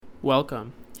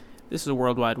Welcome. This is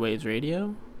Worldwide Waves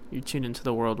Radio. You're tuned into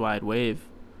the Worldwide Wave.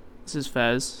 This is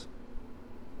Fez.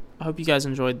 I hope you guys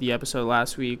enjoyed the episode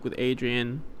last week with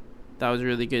Adrian. That was a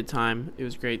really good time. It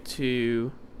was great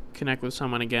to connect with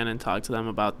someone again and talk to them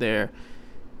about their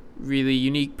really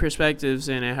unique perspectives,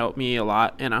 and it helped me a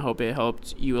lot, and I hope it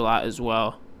helped you a lot as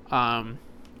well. Got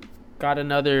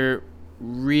another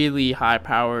really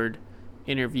high-powered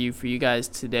interview for you guys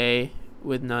today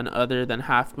with none other than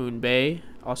Half Moon Bay,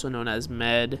 also known as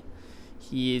Med.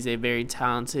 He is a very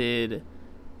talented,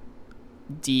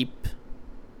 deep,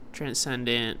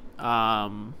 transcendent,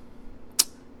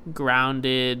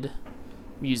 grounded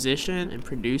musician and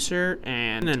producer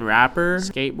and rapper,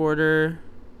 skateboarder,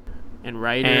 and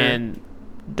writer, and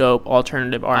dope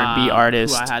alternative R&B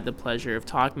artist who I had the pleasure of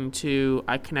talking to.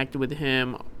 I connected with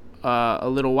him a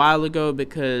little while ago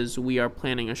because we are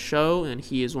planning a show, and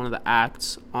he is one of the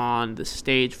acts on the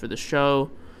stage for the show.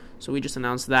 So we just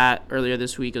announced that earlier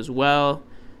this week as well.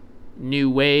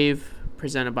 New Wave,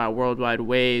 presented by Worldwide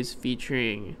Waves,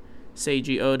 featuring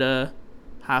Seiji Oda,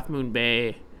 Half Moon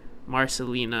Bay,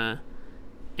 Marcelina,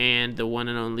 and the one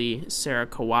and only Sarah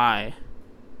Kawai,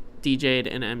 DJ'd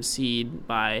and MC'd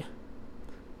by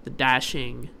the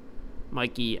dashing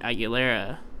Mikey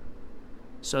Aguilera.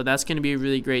 So that's going to be a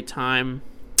really great time.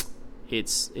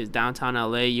 It's downtown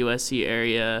LA, USC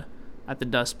area, at the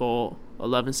Dust Bowl,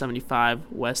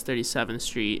 1175 West 37th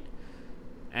Street.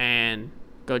 And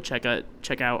go check out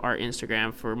our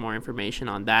Instagram for more information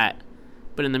on that.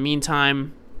 But in the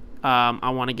meantime, I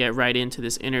want to get right into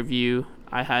this interview.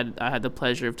 I had the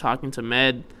pleasure of talking to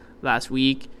Med last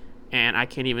week, and I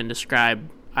can't even describe.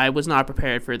 I was not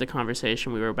prepared for the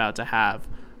conversation we were about to have,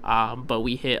 but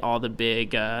we hit all the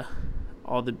big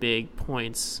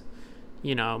points,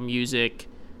 music,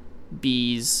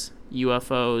 bees,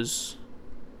 UFOs,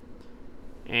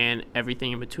 and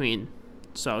everything in between.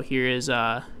 So here's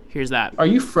that. Are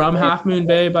you from Half Moon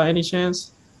Bay by any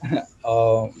chance?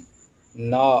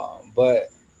 No, but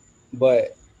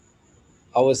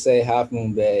I would say Half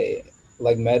Moon Bay.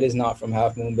 Like, Med is not from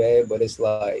Half Moon Bay, but it's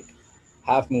like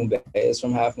Half Moon Bay is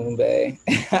from Half Moon Bay,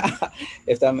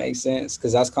 if that makes sense,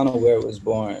 because that's kind of where it was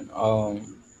born.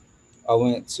 I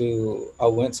went to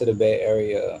the Bay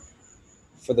Area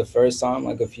for the first time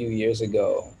like a few years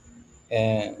ago,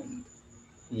 and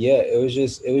yeah, it was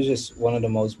just one of the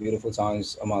most beautiful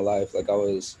times of my life. Like, I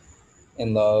was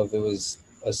in love. It was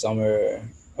a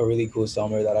really cool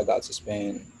summer that I got to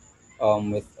spend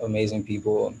with amazing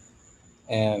people.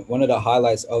 And one of the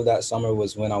highlights of that summer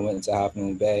was when I went to Half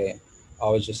Moon Bay. I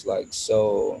was just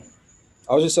so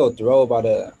thrilled by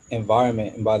the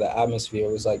environment and by the atmosphere.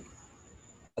 It was like,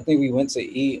 I think we went to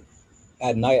eat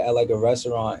at night at like a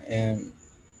restaurant, and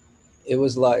it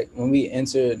was like when we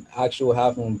entered actual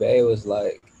Half Moon Bay, it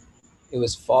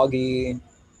was foggy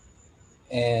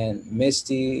and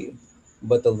misty,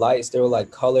 but the lights, they were like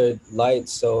colored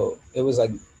lights, so it was like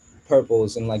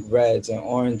purples and like reds and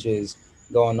oranges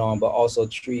going on, but also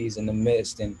trees in the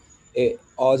mist, and it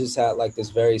all just had like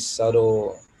this very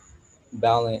subtle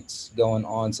balance going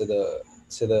on to the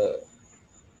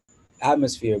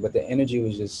atmosphere, but the energy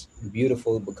was just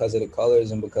beautiful because of the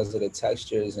colors and because of the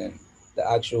textures and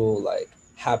the actual like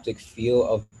haptic feel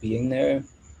of being there.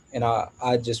 And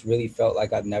I just really felt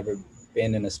like I'd never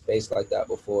been in a space like that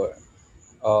before.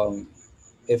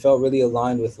 It felt really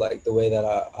aligned with like the way that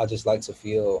I just like to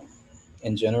feel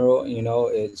in general. It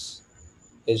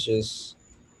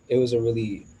was a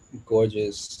really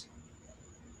gorgeous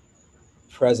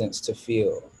presence to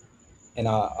feel, and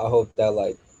I hope that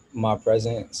like my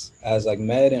presence as like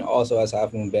Med and also as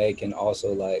Half Moon Bay can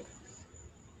also like,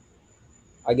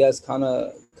 I guess, kind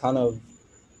of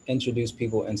introduce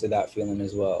people into that feeling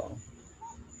as well.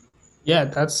 Yeah,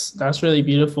 that's really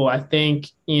beautiful. I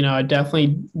think, I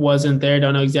definitely wasn't there.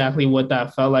 Don't know exactly what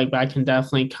that felt like, but I can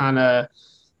definitely kind of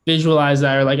visualize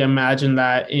that or like imagine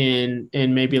that in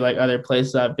maybe like other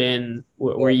places I've been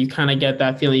where you kind of get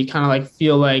that feeling. You kind of like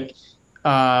feel like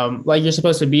you're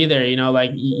supposed to be there,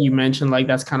 like you mentioned, like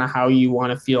that's kind of how you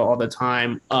want to feel all the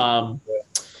time.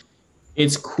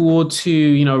 It's cool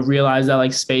to, realize that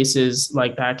like spaces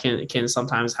like that can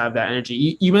sometimes have that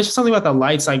energy. You mentioned something about the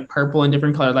lights, like purple and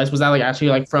different colored lights. Was that like actually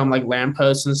like from like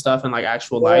lampposts and stuff and like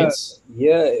actual lights?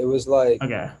 Yeah, it was like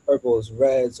Okay. purples,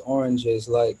 reds, oranges,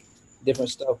 like different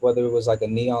stuff, whether it was like a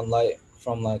neon light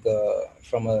from like a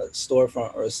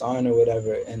storefront or a sign or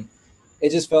whatever. And it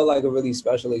just felt like a really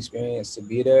special experience to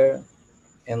be there.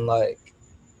 And like,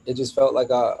 it just felt like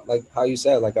like how you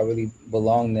said, like I really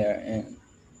belonged there. And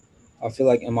I feel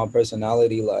like in my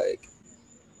personality, like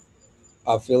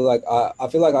I feel like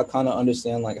I kind of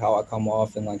understand like how I come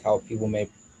off and like how people may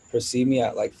perceive me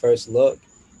at like first look.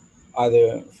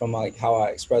 either from like how I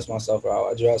express myself or how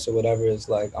I dress or whatever, is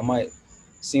like I might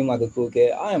seem like a cool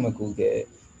kid. I am a cool kid,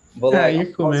 but like I'm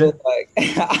You're cool, also man.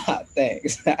 like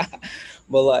thanks.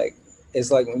 But like it's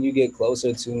like when you get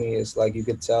closer to me, it's like you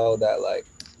could tell that like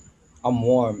I'm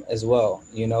warm as well.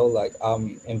 You know, like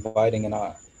I'm inviting, and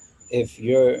if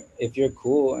you're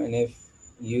cool and if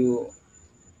you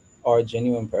are a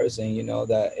genuine person, you know,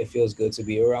 that it feels good to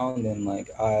be around, then like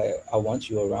I want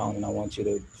you around and I want you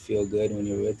to feel good when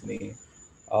you're with me.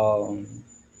 Um,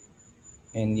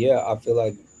 and yeah, I feel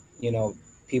like, you know,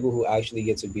 people who actually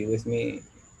get to be with me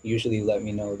usually let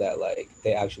me know that like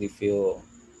they actually feel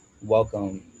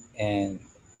welcome and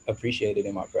appreciated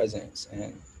in my presence,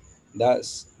 and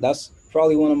that's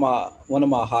probably one of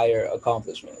my higher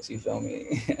accomplishments. You feel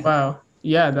me? Wow.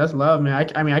 Yeah, that's love,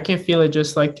 man. I mean, I can feel it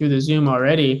just like through the Zoom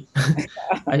already.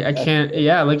 I can't,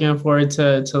 yeah, looking forward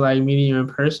to like meeting you in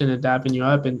person and dapping you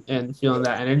up and feeling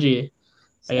that energy,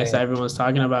 I guess, that Same. everyone's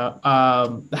talking about.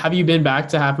 Have you been back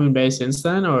to Half Moon Bay since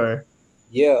then, or?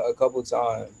 Yeah, a couple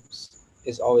times.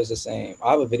 It's always the same.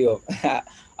 I have a video. I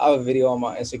have a video on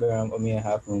my Instagram of me and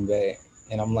Half Moon Bay,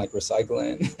 and I'm like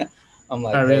recycling. I'm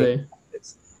like, Oh, hey, really?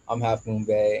 it's, I'm Half Moon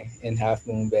Bay in Half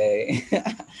Moon Bay,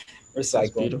 That's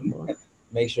recycling. beautiful.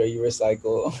 Make sure you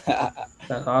recycle.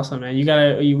 That's awesome, man. We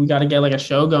gotta get like a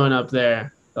show going up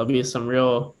there. There'll be some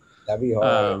real, That'd be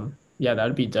hard. yeah,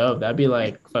 that'd be dope. That'd be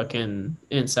like fucking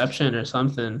Inception or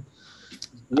something.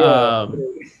 Yeah. Um,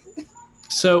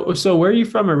 so where are you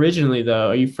from originally though?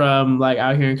 Are you from like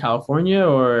out here in California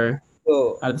or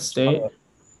So out of the trying to state?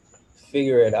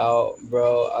 figure it out,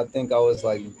 bro. I think I was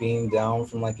like beamed down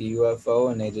from like a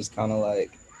UFO, and they just kind of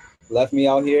like left me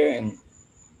out here. And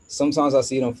sometimes I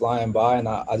see them flying by, and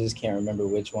I just can't remember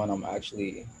which one I'm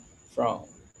actually from.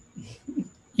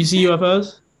 You see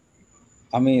UFOs?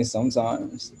 I mean,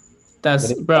 sometimes, but That's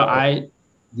it's bro, like um,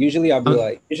 usually I'll be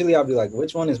like,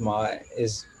 which one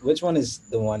is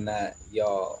the one that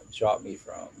y'all dropped me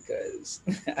from? Because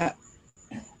I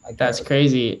can't. that's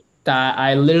crazy. That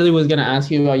I literally was gonna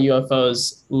ask you about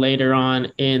UFOs later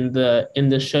on in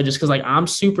the show, just because like I'm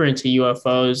super into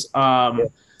UFOs. Yeah,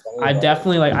 tell me I about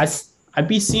definitely like I'd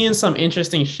be seeing some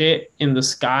interesting shit in the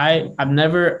sky. I've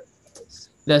never it.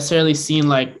 necessarily seen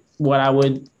like what I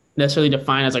would necessarily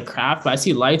define as a craft, but I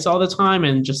see lights all the time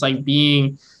and just like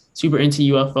being super into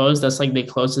UFOs, that's like the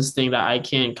closest thing that I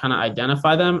can kind of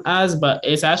identify them as. But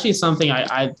it's actually something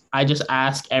I just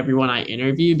ask everyone I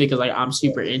interview because like I'm Yeah,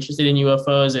 super interested in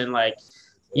UFOs and like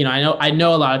you know I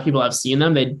know a lot of people have seen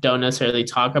them. They don't necessarily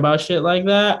talk about shit like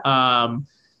that.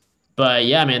 But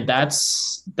yeah, man,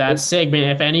 that's it's sick, man.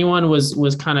 If anyone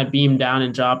was kind of beamed down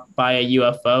and dropped by a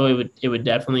UFO, it would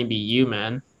definitely be you,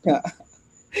 man.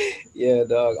 yeah,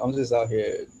 dog. I'm just out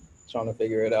here trying to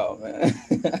figure it out, man.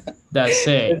 That's There's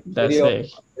sick. this That's video,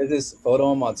 sick. there's this photo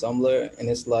on my Tumblr, and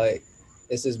it's like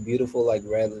it's this beautiful like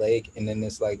red lake, and then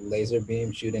this like laser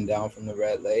beam shooting down from the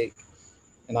red lake,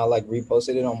 and I like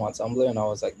reposted it on my Tumblr, and I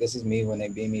was like, this is me when they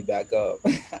beam me back up.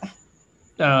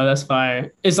 Oh, that's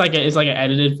fire. It's like an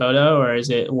edited photo, or is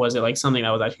it was it like something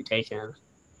that was actually taken?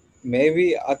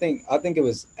 Maybe I think it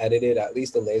was edited, at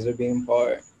least the laser beam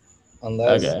part,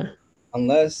 unless Okay.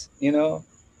 unless you know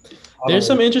I don't There's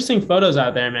some really. interesting photos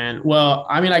out there, man. Well,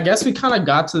 I mean, I guess we kind of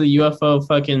got to the UFO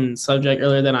fucking subject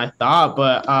earlier than I thought,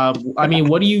 but I mean,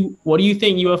 what do you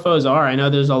think UFOs are? I know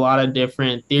there's a lot of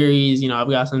different theories. You know, I've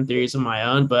got some theories of my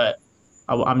own, but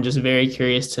I'm just very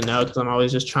curious to know because I'm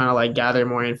always just trying to like gather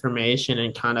more information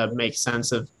and kind of make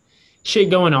sense of shit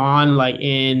going on like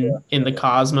in the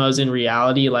cosmos in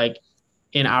reality. Like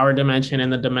in our dimension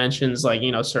and the dimensions like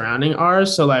you know surrounding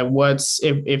ours, so like what's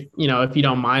if you know if you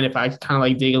don't mind if I kind of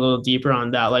like dig a little deeper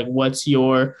on that, like what's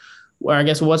your or I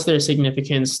guess what's their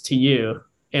significance to you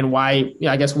and why,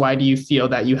 yeah, I guess why do you feel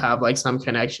that you have like some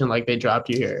connection like they dropped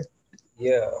you here?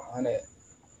 Yeah, on it.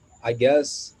 I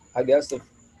guess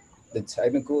the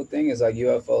technical thing is like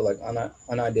UFO, like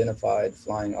unidentified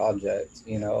flying object,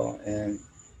 and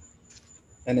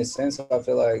in a sense, I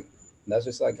feel like that's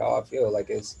just like how I feel. Like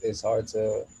it's hard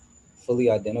to fully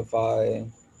identify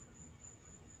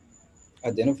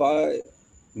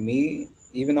me,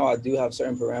 even though I do have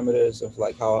certain parameters of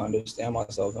like how I understand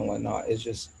myself and whatnot. It's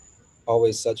just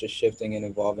always such a shifting and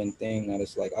evolving thing that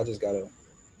it's like I just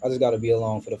gotta be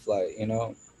along for the flight.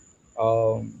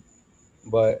 Um,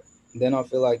 but then I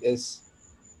feel like it's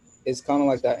kind of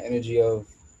like that energy of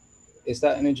it's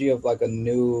that energy of like a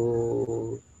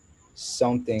new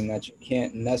something that you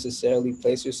can't necessarily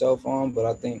place yourself on. But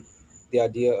I think the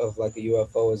idea of like a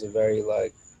UFO is a very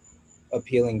like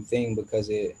appealing thing because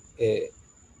it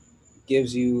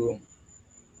gives you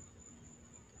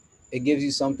it gives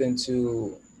you something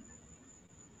to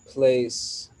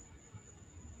place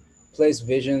place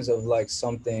visions of like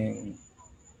something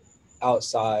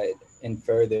outside and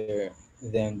further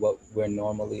than what we're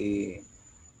normally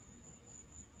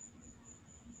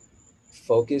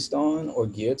focused on or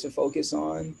geared to focus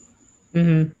on,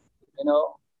 Mm-hmm. you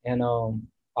know? And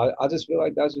I just feel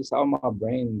like that's just how my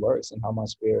brain works and how my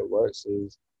spirit works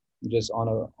is just on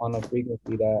a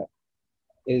frequency that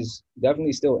is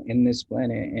definitely still in this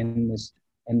planet, in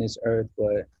this earth,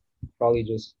 but probably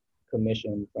just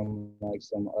commissioned from like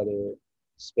some other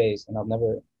space. And I've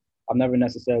never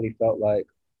necessarily felt like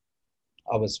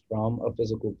I was from a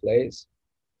physical place.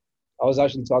 I was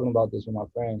actually talking about this with my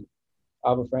friend.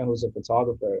 I have a friend who's a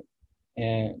photographer,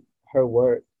 and her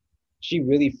work, she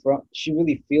really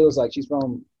feels like she's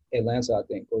from Atlanta, I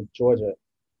think, or Georgia,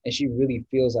 and she really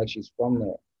feels like she's from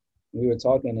there. We were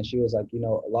talking, and she was like, a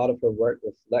lot of her work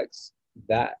reflects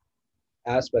that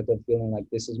aspect of feeling like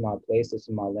this is my place, this is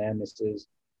my land, this is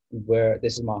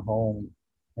my home.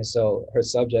 And so her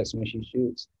subjects when she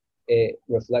shoots, it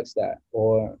reflects that.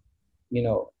 Or, you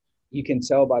know, you can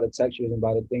tell by the textures and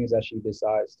by the things that she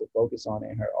decides to focus on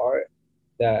in her art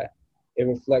that it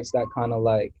reflects that kind of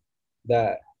like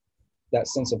that that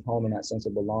sense of home and that sense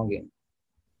of belonging.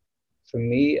 For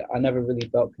me, I never really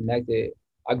felt connected.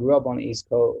 I grew up on the East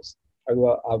Coast. I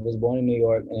was born in New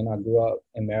York and I grew up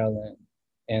in Maryland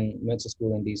and went to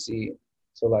school in DC.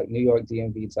 So like New York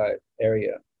DMV type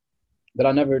area. But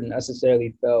I never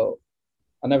necessarily felt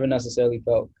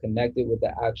connected with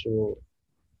the actual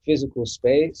physical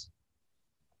space.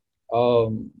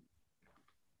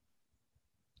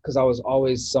 Because I was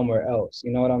always somewhere else.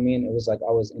 You know what I mean? It was like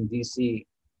I was in DC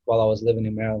while I was living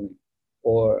in Maryland,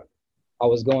 or I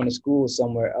was going to school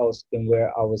somewhere else than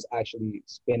where I was actually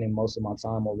spending most of my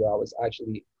time, or where I was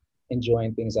actually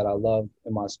enjoying things that I loved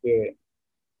in my spirit.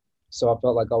 So I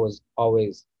felt like I was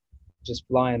always just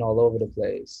flying all over the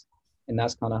place. And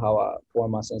that's kind of how I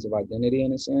formed my sense of identity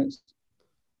in a sense.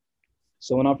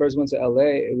 So when I first went to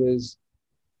LA, it was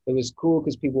cool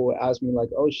because people would ask me like,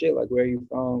 "Oh shit, like where are you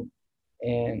from?"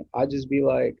 And I just be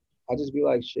like,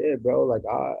 "Shit, bro, like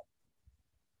I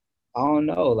don't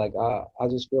know, like I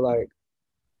just feel like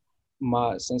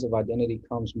my sense of identity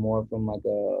comes more from like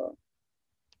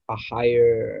a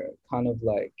higher kind of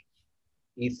like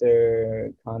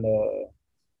ether kind of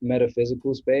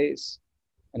metaphysical space."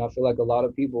 And I feel like a lot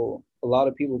of people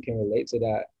can relate to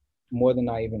that more than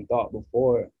I even thought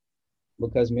before,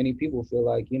 because many people feel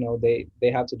like,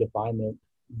 they have to define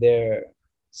their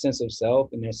sense of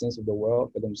self and their sense of the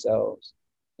world for themselves.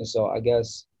 And so I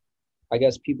guess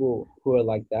people who are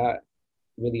like that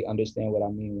really understand what I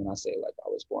mean when I say like I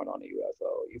was born on a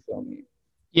UFO. You feel me?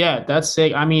 Yeah, that's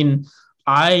sick. I mean,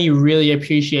 I really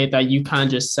appreciate that you kind of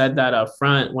just said that up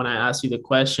front when I asked you the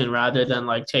question rather than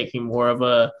like taking more of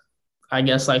a, I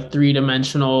guess, like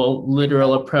three-dimensional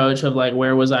literal approach of like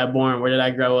where was I born, where did I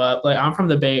grow up. Like I'm from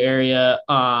the Bay Area.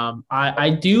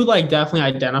 I do like definitely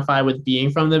identify with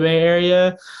being from the Bay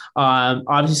Area.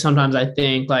 Obviously sometimes I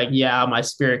think like, yeah, my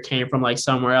spirit came from like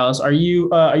somewhere else. Are you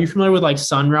familiar with like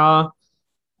Sun Ra,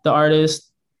 the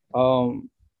artist? Um,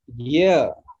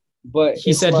 yeah, but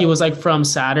He it's said he like, was like from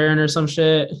Saturn or some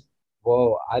shit.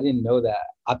 whoa, I didn't know that.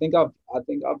 I think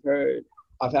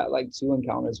I've had like two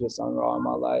encounters with Sun Ra in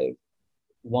my life.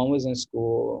 One was in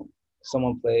school.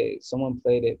 Someone played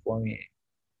it for me.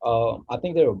 I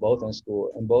think they were both in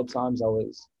school, and both times I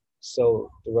was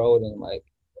so thrilled and like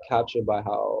captured by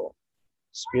how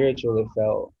spiritual it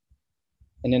felt.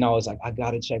 And then I was like, I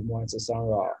gotta check more into Sun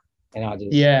Ra, and I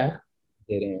just Yeah.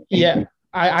 didn't. Yeah.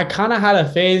 I kind of had a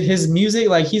phase. His music,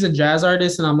 like he's a jazz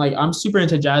artist, and I'm super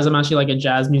into jazz. I'm actually like a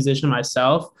jazz musician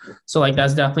myself. So like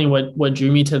that's definitely what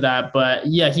drew me to that. But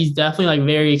yeah, he's definitely like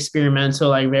very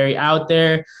experimental, like very out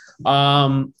there.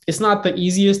 It's not the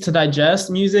easiest to digest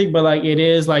music, but like it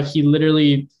is like he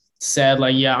literally said,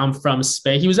 like, yeah, I'm from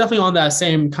space. He was definitely on that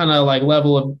same kind of like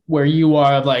level of where you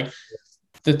are of like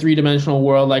the three-dimensional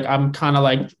world. Like I'm kind of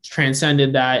like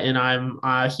transcended that, and I'm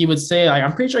he would say like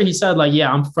I'm pretty sure he said like,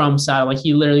 yeah, I'm from Saturn. Like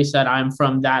he literally said I'm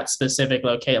from that specific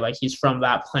locate, like he's from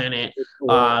that planet.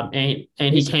 Well, And he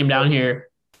it's came down here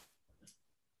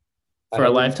I for a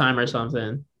never lifetime or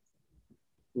something.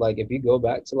 like if you go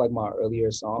back to like my earlier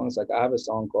songs, like I have a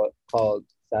song called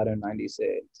Saturn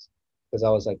 96 because I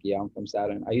was like, yeah, I'm from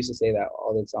Saturn. I used to say that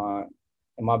all the time.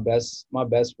 And my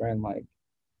best friend, like,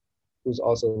 who's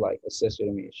also like a sister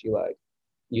to me, she like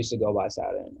used to go by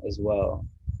Saturn as well.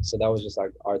 So that was just like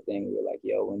our thing. We were like,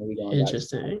 yo, when are we going back to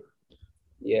Saturn? Interesting.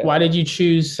 Yeah. Why did you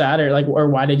choose Saturn? Like, or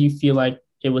why did you feel like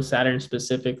it was Saturn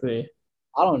specifically?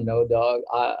 I don't know, dog.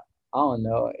 I don't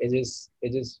know. It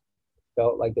just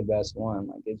felt like the best one.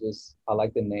 I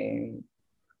like the name.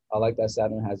 I like that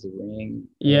Saturn has a ring.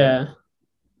 And Yeah.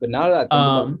 But now that I think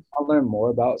about it, I learned more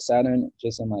about Saturn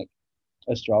just in like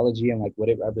astrology and like what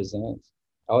it represents.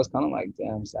 I was kind of like,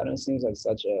 damn, Saturn seems like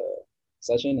such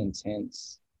an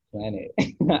intense planet.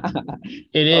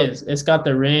 It is. It's got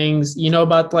the rings. You know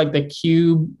about like the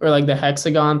cube or like the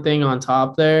hexagon thing on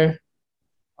top there?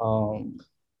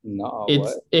 No, It's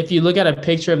what? if you look at a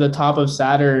picture of the top of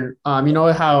Saturn, you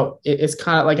know how it's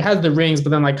kind of like it has the rings, but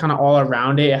then like kind of all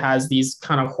around it, it has these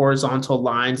kind of horizontal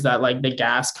lines that like the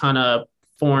gas kind of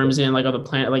forms in like on the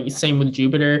planet, like same with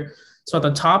Jupiter. So at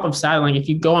the top of Saturn, like if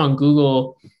you go on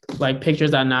Google, like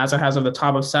pictures that NASA has of the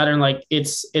top of Saturn, like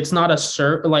it's not a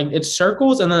circle, like it's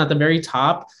circles, and then at the very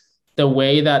top, the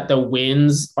way that the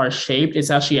winds are shaped,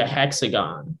 it's actually a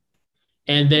hexagon.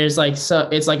 And there's like so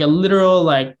it's like a literal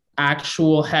like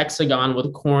actual hexagon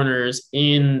with corners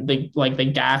in the like the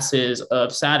gases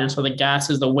of Saturn. So the gas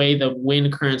is the way the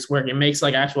wind currents work. It makes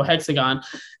like actual hexagon.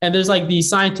 And there's like these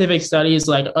scientific studies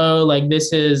like, oh, like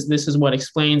this is what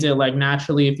explains it. Like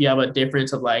naturally, if you have a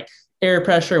difference of like air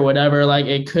pressure or whatever, like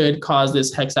it could cause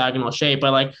this hexagonal shape.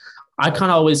 But like I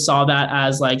kind of always saw that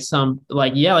as like some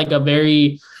like yeah, like a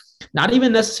very not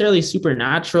even necessarily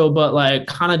supernatural, but like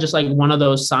kind of just like one of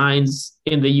those signs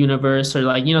in the universe, or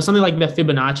like, you know, something like the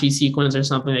Fibonacci sequence or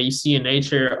something that you see in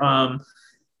nature,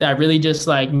 that really just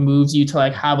like moves you to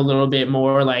like have a little bit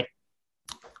more like,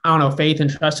 I don't know, faith and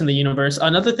trust in the universe.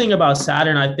 Another thing about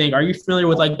Saturn, I think, are you familiar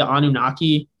with like the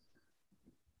Anunnaki?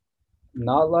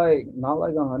 Not like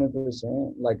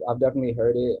 100%. Like I've definitely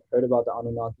heard about the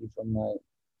Anunnaki from like,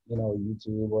 you know,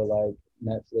 YouTube or like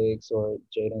Netflix or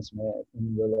Jaden Smith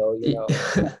and Willow, you know.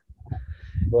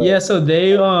 Yeah, But so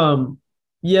they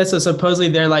yeah, so supposedly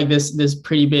they're like this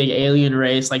pretty big alien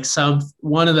race. Like some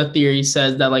one of the theories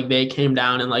says that like they came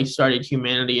down and like started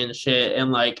humanity and shit,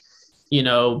 and like, you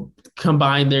know,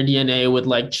 combined their DNA with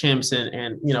like chimps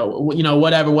and you know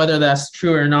whatever, whether that's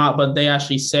true or not, but they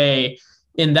actually say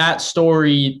in that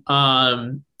story,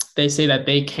 they say that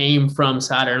they came from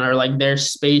Saturn, or like their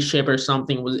spaceship or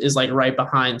something is like right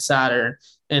behind Saturn,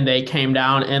 and they came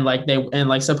down and like they and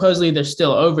like supposedly they're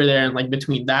still over there, and like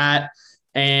between that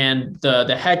and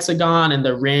the hexagon and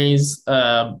the rings,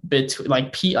 between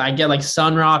like I get like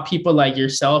Sun Ra, people like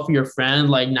yourself, your friend,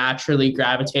 like naturally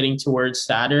gravitating towards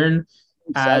Saturn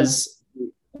Saturn as is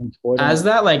important.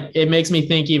 that, like it makes me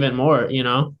think even more, you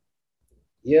know.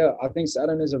 Yeah, I think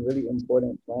Saturn is a really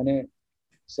important planet.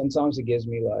 Sometimes it gives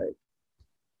me like,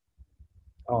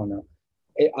 I don't know.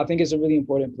 I think it's a really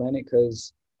important planet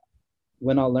because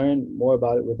when I learned more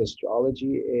about it with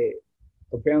astrology, it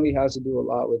apparently has to do a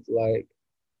lot with like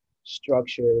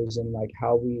structures and like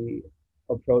how we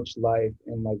approach life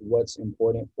and like what's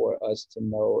important for us to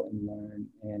know and learn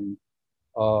and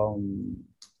um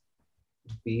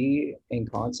be in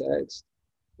context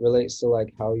relates to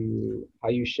like how you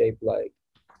shape like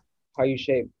how you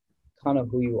shape kind of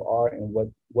who you are and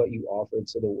what you offer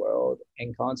to the world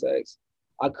in context.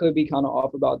 I could be kind of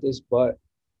off about this, but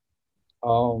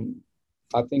um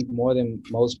I think more than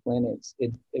most planets,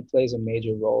 it plays a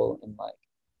major role in like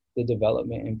the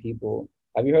development in people.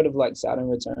 Have you heard of like Saturn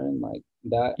return, like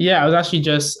that? Yeah,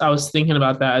 I was thinking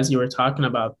about that as you were talking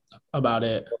about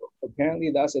it.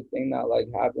 Apparently that's a thing that like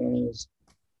happens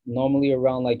normally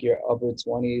around like your upper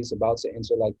 20s, about to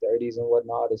enter like 30s and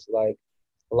whatnot. It's like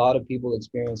a lot of people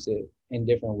experience it in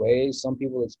different ways. Some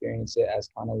people experience it as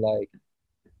kind of like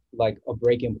a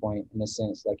breaking point in a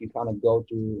sense. Like you kind of go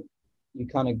through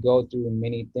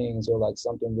many things or like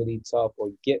something really tough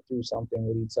or get through something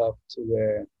really tough to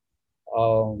where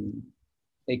um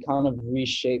it kind of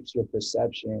reshapes your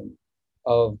perception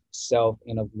of self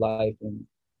and of life and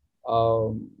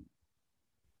um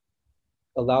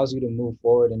allows you to move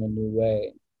forward in a new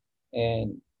way.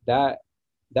 And that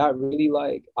that really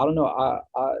like I don't know,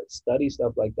 I study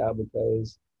stuff like that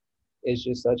because it's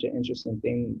just such an interesting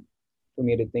thing for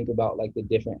me to think about like the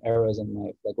different eras in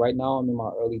life. Like right now I'm in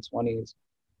my early 20s.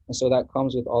 And so that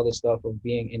comes with all the stuff of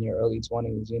being in your early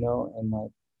 20s, you know, and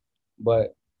like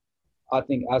but I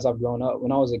think as I've grown up,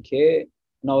 when I was a kid,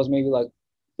 when I was maybe like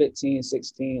 15,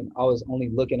 16, I was only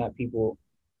looking at people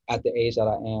at the age that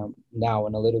I am now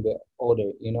and a little bit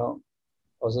older, you know?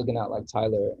 I was looking at like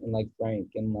Tyler and like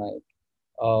Frank and like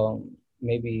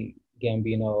maybe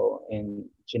Gambino and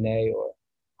Janae or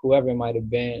whoever it might have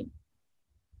been.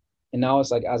 And now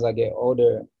it's like as I get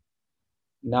older,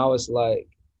 now it's like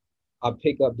I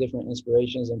pick up different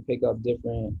inspirations and pick up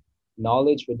different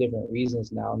knowledge for different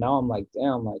reasons now. Now I'm like,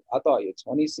 damn, like I thought your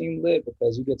 20s seemed lit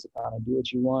because you get to kind of do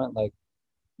what you want, like,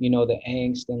 you know, the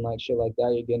angst and like shit like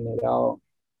that, you're getting it out.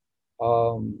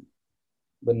 Um,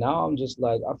 but now I'm just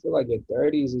like, I feel like your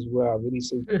 30s is where I really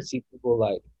see people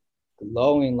like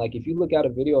glowing. Like if you look at a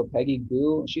video of Peggy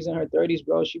Gou, she's in her 30s,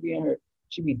 bro. She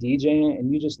be DJing,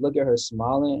 and you just look at her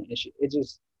smiling, and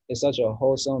it's such a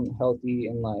wholesome, healthy,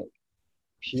 and like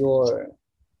pure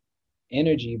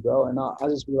energy, bro. And I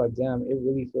just be like, damn, it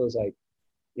really feels like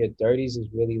your 30s is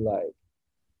really like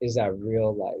is that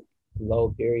real like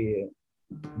low period.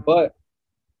 But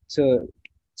to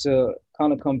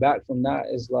kind of come back from that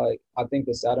is like I think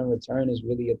the Saturn return is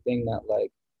really a thing that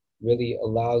like really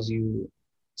allows you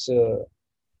to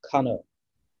kind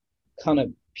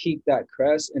of peak that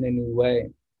crest in a new way.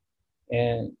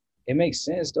 And it makes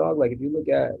sense, dog. Like if you look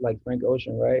at like Frank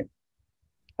Ocean, right?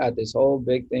 Had this whole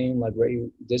big thing like where he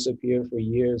disappeared for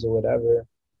years or whatever,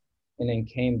 and then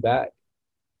came back.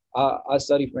 I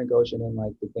study Frank Ocean and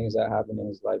like the things that happened in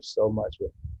his life so much.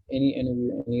 With any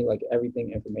interview, any like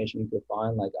everything information you could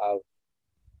find, like I've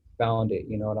found it,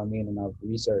 you know what I mean? And I've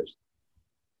researched.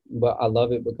 But I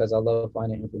love it because I love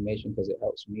finding information because it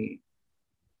helps me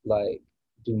like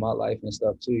do my life and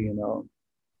stuff too, you know.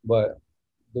 But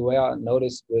the way I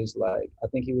noticed was like I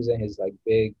think he was in his like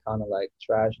big kind of like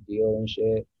trash deal and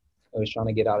shit. I was trying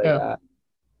to get out of that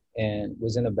and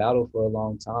was in a battle for a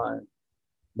long time.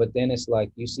 But then it's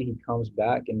like you see he comes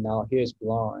back and now here's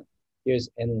Blonde, here's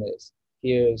Endless,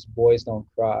 here's Boys Don't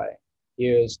Cry,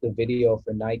 here's the video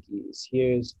for Nikes,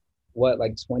 here's what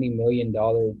like $20 million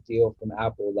deal from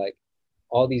Apple, like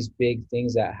all these big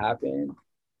things that happen.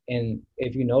 And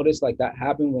if you notice, like that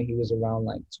happened when he was around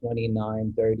like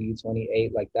 29, 30,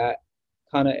 28, like that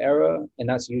kind of era. And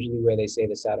that's usually where they say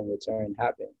the Saturn return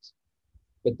happens.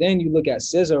 But then you look at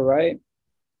SZA, right?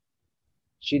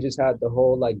 She just had the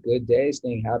whole like Good Days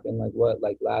thing happen like what,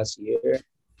 like last year.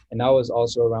 And that was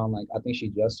also around like, I think she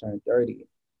just turned 30.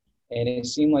 And it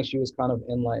seemed like she was kind of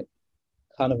in like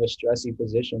kind of a stressy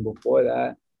position before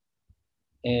that.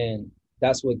 And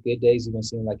that's what Good Days even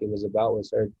seemed like it was about,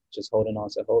 was her just holding on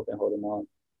to hope and holding on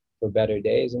for better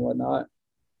days and whatnot.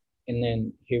 And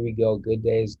then here we go, Good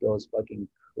Days goes fucking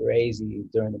crazy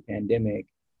during the pandemic.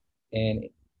 And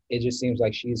it just seems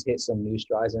like she's hit some new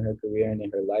strides in her career and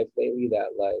in her life lately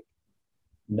that like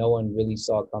no one really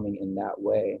saw coming in that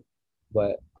way.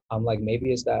 But I'm like,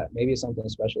 maybe it's something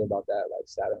special about that, like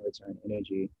Saturn return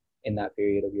energy in that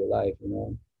period of your life, you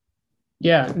know?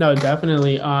 Yeah, no,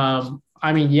 definitely.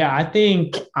 I mean, yeah, I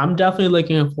think I'm definitely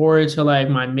looking forward to like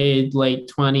my mid late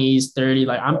 20s, 30.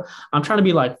 Like I'm trying to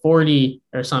be like 40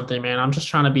 or something, man. I'm just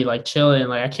trying to be like chilling.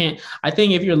 Like I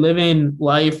think if you're living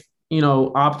life,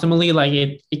 optimally, like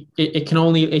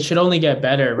it should only get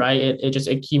better, right? It just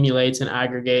accumulates and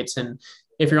aggregates. And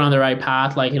if you're on the right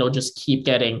path, like it'll just keep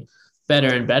getting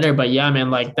better and better. But yeah, man,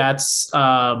 like that's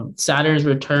Saturn's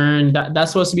return.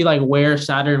 That's supposed to be like where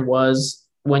Saturn was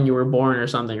when you were born or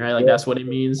something, right? Like that's what it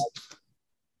means.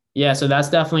 Yeah, so that's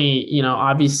definitely,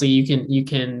 obviously you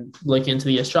can look into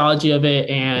the astrology of it,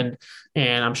 and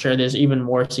I'm sure there's even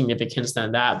more significance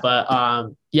than that.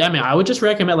 But yeah, man, I would just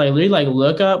recommend like literally like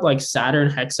look up like Saturn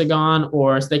hexagon,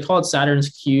 or they call it Saturn's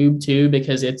cube too,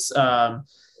 because it's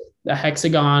the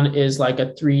hexagon is like a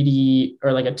 3D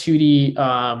or like a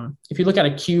 2D. If you look at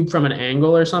a cube from an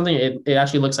angle or something, it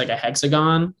actually looks like a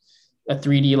hexagon, a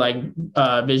 3D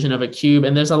like vision of a cube.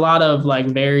 And there's a lot of like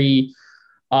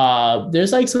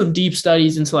there's like some deep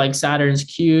studies into like Saturn's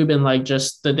cube and like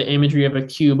just the imagery of a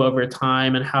cube over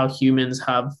time, and how humans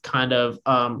have kind of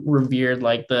revered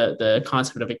like the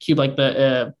concept of a cube, like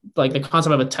the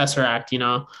concept of a tesseract,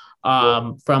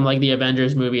 from like the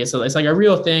Avengers movie. So it's like a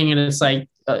real thing, and it's like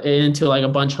into like a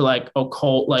bunch of like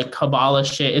occult like Kabbalah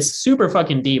shit. It's super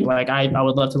fucking deep. Like I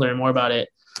would love to learn more about it.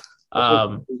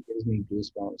 It gives me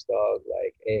goosebumps, dog.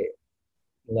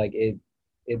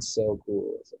 It's so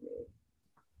cool to me.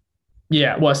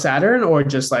 Yeah, what, Saturn or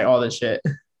just like all this shit?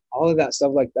 All of that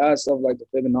stuff like the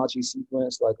Fibonacci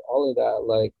sequence, like all of that,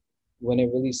 like when it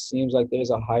really seems like there's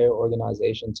a higher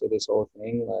organization to this whole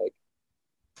thing, like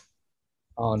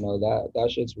I don't know,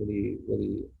 that shit's really,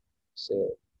 really sick.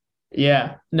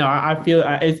 Yeah, no, I feel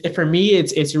for me,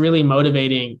 it's really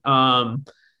motivating.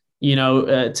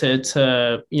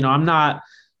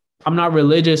 I'm not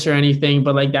religious or anything,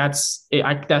 but like that's it,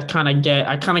 I kind of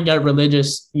get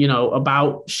religious,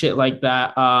 about shit like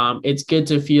that. It's good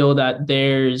to feel that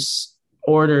there's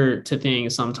order to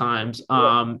things sometimes.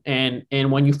 And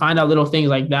when you find out little things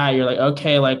like that, you're like,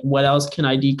 okay, like what else can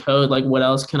I decode? Like what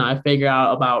else can I figure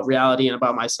out about reality and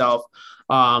about myself?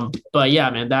 But yeah,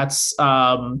 man, that's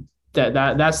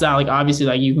that's that. Like obviously,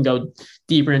 like you can go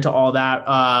deeper into all that.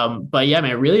 But yeah,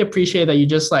 man, really appreciate that you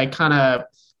just like kind of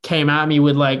came at me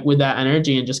with that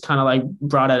energy and just kind of like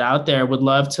brought it out there. Would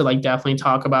love to like definitely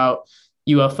talk about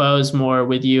UFOs more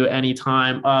with you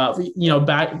anytime.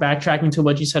 Backtracking to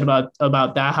what you said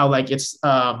about that, how like it's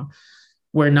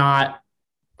we're not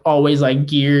always like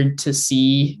geared to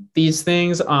see these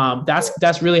things.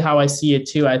 That's really how I see it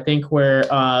too. I think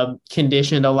we're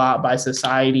conditioned a lot by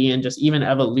society and just even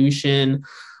evolution.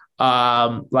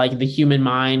 Like the human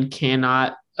mind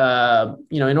cannot,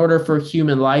 in order for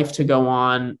human life to go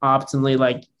on optimally,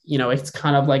 like, it's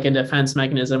kind of like a defense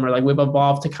mechanism, or like we've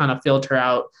evolved to kind of filter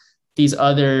out these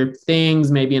other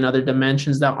things, maybe in other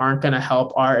dimensions that aren't going to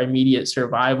help our immediate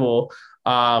survival.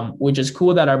 Which is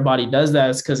cool that our body does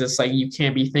that, because it's like you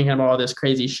can't be thinking about all this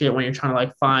crazy shit when you're trying to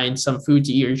like find some food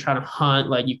to eat, or you're trying to hunt.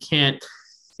 Like you can't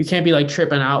be like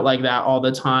tripping out like that all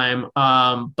the time.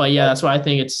 But yeah, that's why I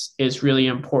think it's really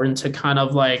important to kind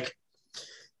of like,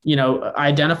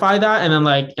 identify that, and then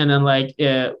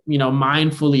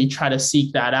mindfully try to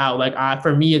seek that out. Like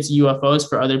for me, it's UFOs.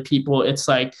 For other people, it's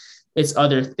like it's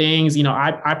other things.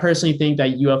 I personally think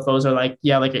that UFOs are like,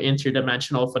 yeah, like an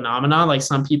interdimensional phenomenon. Like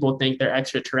some people think they're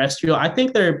extraterrestrial. I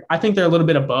think they're a little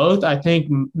bit of both. I think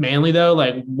mainly though,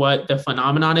 like what the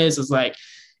phenomenon is like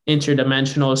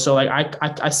interdimensional. So like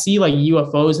I see like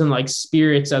UFOs and like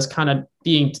spirits as kind of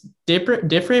being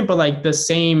different, but like the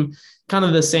same kind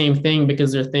of the same thing,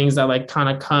 because they're things that like kind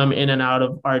of come in and out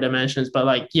of our dimensions. But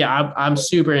like, yeah, I'm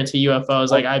super into UFOs.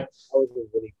 Like that was a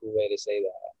really cool way to say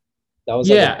that. That was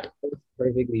yeah, like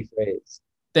perfectly phrased.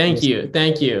 thank you.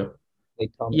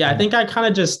 Yeah, I think I kind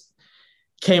of just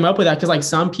came up with that because like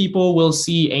some people will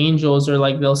see angels, or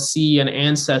like they'll see an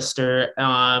ancestor,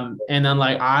 and then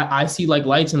like I see like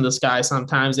lights in the sky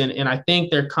sometimes, and I think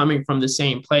they're coming from the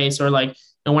same place, or like,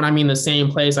 and when I mean the same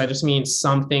place, I just mean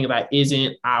something that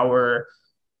isn't our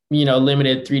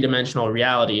limited three-dimensional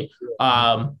reality.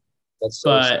 That's so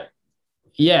But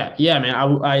yeah, man,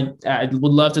 I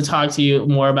would love to talk to you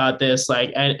more about this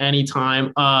like at any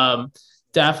time.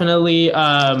 Definitely.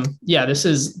 Yeah, this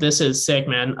is sick,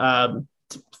 man.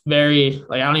 Very,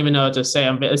 like, I don't even know what to say.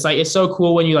 It's like, it's so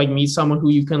cool when you like meet someone who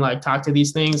you can like talk to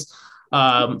these things,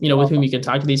 with whom you can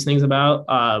talk to these things about.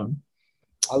 I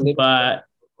live But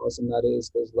awesome that is,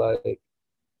 because like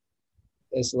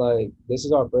it's like this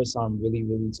is our first time really,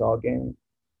 really talking.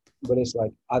 But it's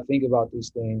like I think about these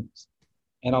things,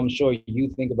 and I'm sure you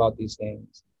think about these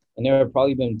things. And there have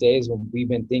probably been days when we've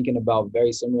been thinking about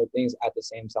very similar things at the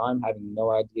same time, having no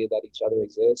idea that each other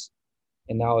exists.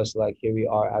 And now it's like here we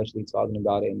are actually talking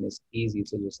about it, and it's easy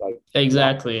to just like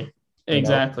exactly, you know.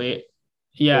 exactly.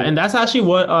 Yeah, So, and that's actually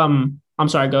what I'm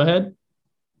sorry, go ahead.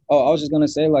 oh, I was just gonna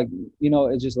say, like,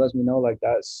 it just lets me know like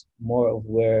that's more of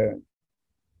where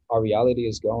our reality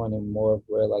is going, and more of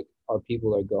where like our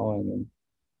people are going, and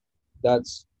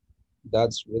that's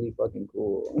that's really fucking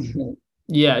cool.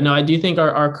 Yeah, no, I do think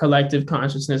our collective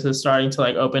consciousness is starting to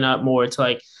like open up more to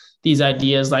like these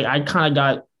ideas. Like I kind of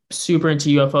got super into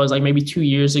UFOs like maybe 2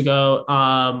 years ago.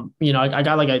 I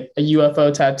got like a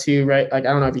UFO tattoo, right? Like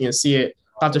I don't know if you can see it.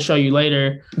 I'll have to show you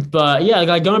later. But yeah,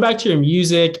 like going back to your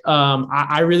music,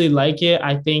 I really like it.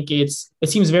 I think it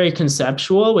seems very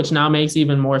conceptual, which now makes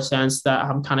even more sense that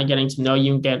I'm kind of getting to know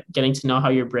you and getting to know how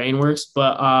your brain works.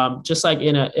 But just like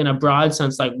in a broad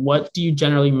sense, like what do you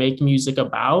generally make music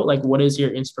about? Like what is your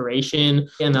inspiration?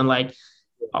 And then like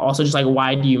also just like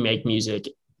why do you make music?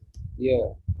 Yeah.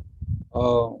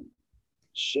 Um.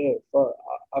 Shit. Fuck.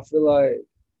 I feel like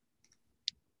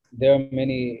there are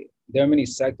many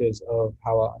sectors of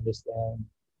how I understand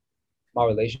my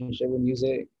relationship with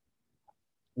music.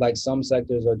 Like some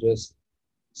sectors are just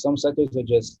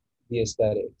the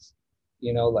aesthetics.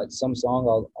 Like some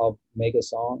song I'll make a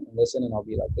song and listen, and I'll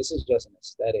be like, this is just an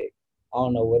aesthetic. I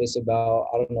don't know what it's about.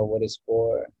 I don't know what it's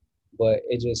for, but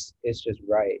it's just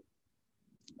right.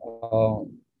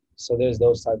 Um, so there's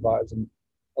those type vibes, and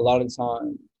a lot of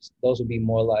times those would be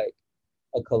more like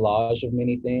a collage of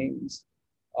many things.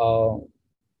 Um,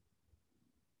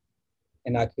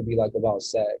 and that could be like about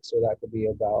sex, or that could be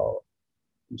about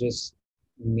just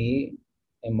me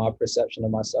and my perception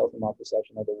of myself and my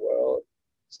perception of the world.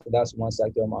 So that's one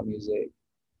sector of my music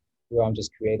where I'm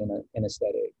just creating an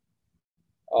aesthetic.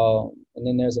 And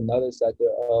then there's another sector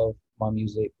of my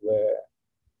music where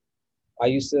I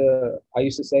used to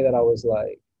say that I was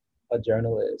like a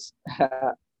journalist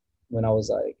when I was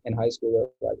like in high school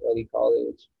or like early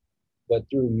college, but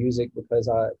through music, because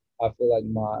I feel like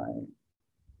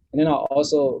and then I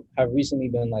also have recently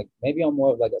been like, maybe I'm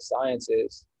more of like a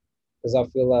scientist, because I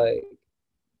feel like,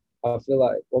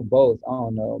 well, both, I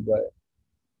don't know, but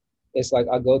it's like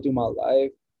I go through my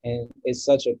life, and it's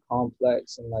such a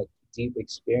complex and like deep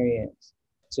experience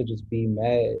to just be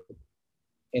mad.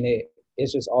 And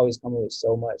it's just always coming with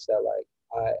so much that like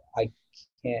I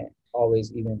can't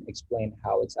always even explain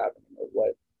how it's happening or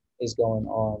what is going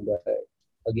on. But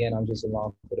again, I'm just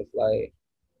along for the flight.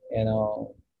 And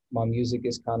my music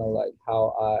is kind of like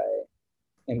how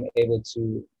I am able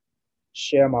to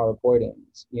share my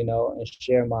recordings, you know, and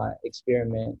share my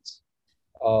experiments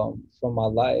from my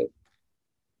life.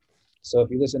 So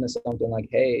if you listen to something like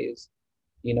Haze,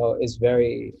 you know, it's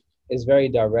very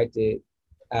directed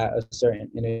at a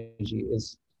certain energy.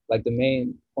 It's like the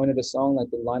main point of the song, like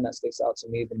the line that sticks out to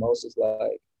me the most is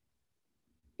like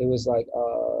it was like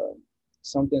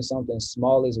something something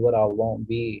small is what I won't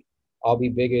be. I'll be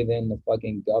bigger than the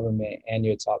fucking government and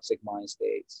your toxic mind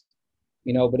states.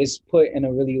 You know, but it's put in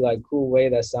a really like cool way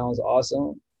that sounds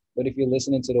awesome. But if you're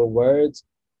listening to the words,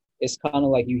 it's kind of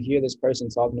like you hear this person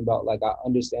talking about like I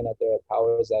understand that there are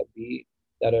powers that be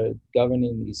that are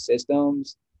governing these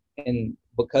systems, and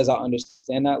because I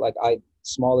understand that, like I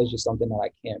small is just something that I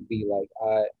can't be. Like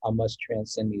I must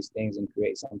transcend these things and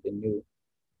create something new.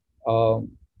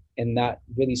 Um, and that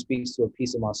really speaks to a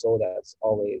piece of my soul that's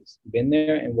always been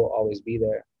there and will always be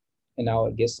there. And now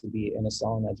it gets to be in a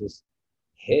song that just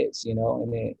hits, you know,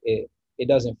 and it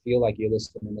doesn't feel like you're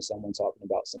listening to someone talking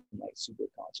about something like super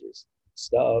conscious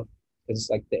stuff because it's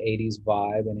like the 80s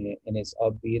vibe and it's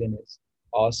upbeat and it's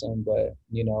awesome, but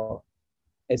you know,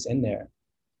 it's in there.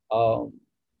 Um,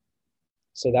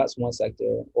 so that's one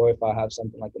sector. Or if I have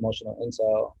something like emotional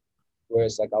intel, where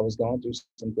it's like I was going through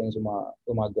some things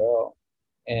with my girl,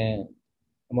 and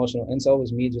emotional intel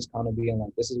was me just kind of being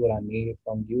like, this is what I need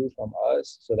from you, from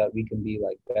us, so that we can be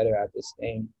like better at this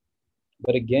thing.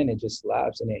 But again, it just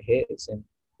slaps and it hits and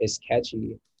it's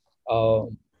catchy.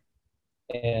 Um,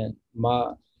 and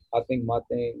I think my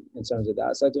thing in terms of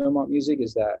that sector of my music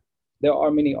is that there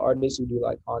are many artists who do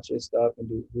like conscious stuff and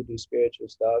who do spiritual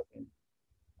stuff. And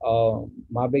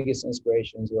my biggest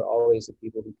inspirations were always the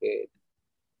people who could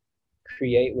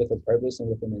create with a purpose and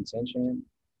with an intention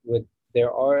with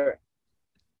their art,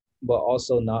 but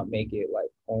also not make it like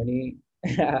corny.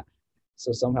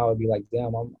 So somehow it'd be like,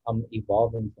 damn, I'm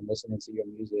evolving from listening to your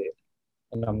music,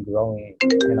 and I'm growing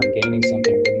and I'm gaining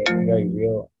something really very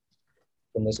real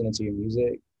from listening to your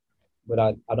music. But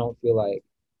I don't feel like,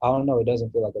 I don't know, it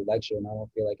doesn't feel like a lecture, and I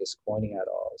don't feel like it's corny at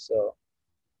all. So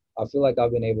I feel like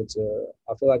I've been able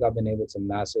to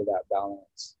master that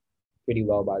balance pretty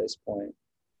well by this point.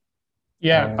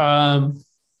 Yeah. And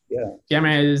yeah. Yeah,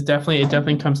 man, it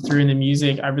definitely comes through in the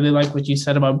music. I really like what you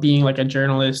said about being like a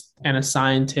journalist and a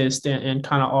scientist and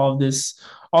kind of all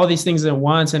these things at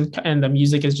once. And the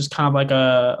music is just kind of like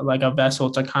a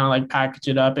vessel to kind of like package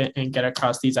it up and get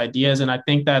across these ideas. And I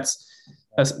think that's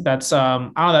I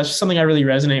don't know, that's just something I really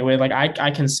resonate with. Like I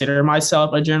consider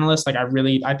myself a journalist. Like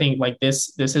I think like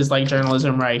this is like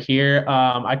journalism right here.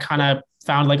 I kind of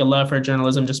found like a love for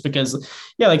journalism just because,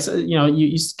 yeah, like, so, you know,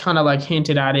 you kind of like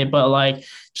hinted at it, but like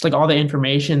just like all the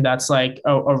information that's like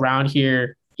around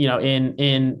here, you know,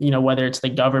 in you know, whether it's the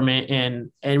government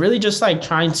and really just like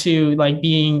trying to like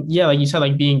being, yeah, like you said,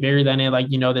 like being bigger than it, like,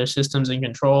 you know, their systems in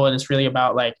control, and it's really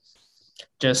about like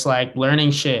just like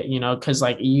learning shit, you know, because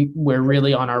like we're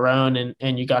really on our own,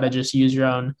 and you got to just use your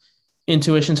own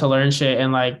intuition to learn shit,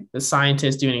 and like the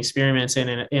scientists doing experiments and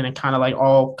it kind of like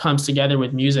all comes together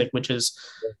with music, which is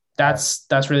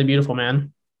that's really beautiful,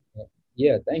 man.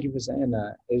 Yeah, thank you for saying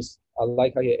that. It's I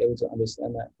like how you're able to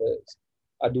understand that because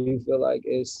I do feel like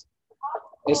it's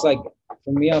like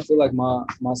for me, I feel like my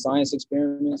science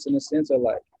experiments in a sense are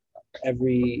like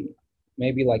every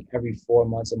maybe like every 4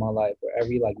 months of my life or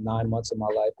every like 9 months of my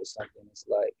life or something. It's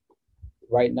like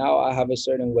right now I have a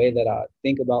certain way that I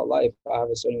think about life. I have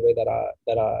a certain way that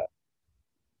I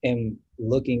am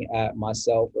looking at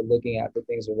myself or looking at the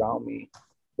things around me.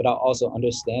 But I also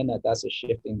understand that that's a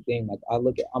shifting thing. Like I'm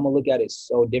gonna look at it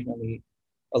so differently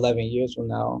 11 years from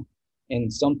now,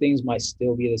 and some things might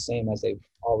still be the same as they've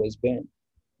always been.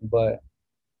 But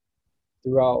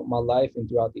throughout my life and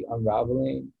throughout the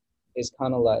unraveling, it's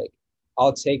kind of like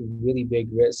I'll take really big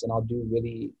risks and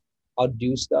I'll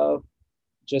do stuff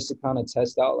just to kind of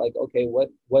test out like, okay, what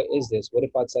is this? What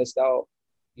if I test out,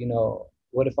 you know,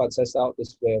 what if I test out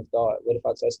this way of thought? What if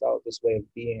I test out this way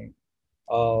of being?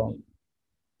 Um,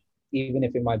 Even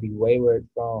if it might be wayward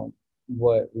from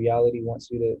what reality wants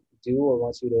you to do or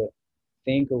wants you to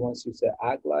think or wants you to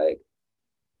act like,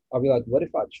 I'll be like, what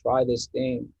if I try this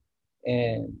thing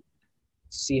and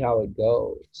see how it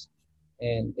goes?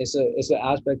 And it's an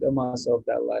aspect of myself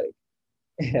that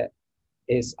like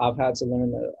it's I've had to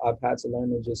learn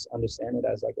to just understand it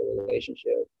as like a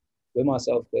relationship with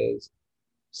myself because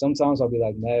sometimes I'll be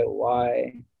like, man,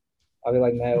 why? I'll be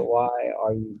like, man, why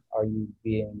are you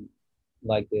being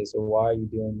like this, or why are you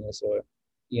doing this, or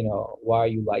you know, why are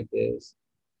you like this?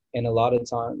 And a lot of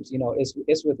times, you know,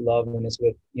 it's with love and it's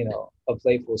with, you know, a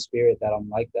playful spirit that I'm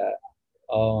like that.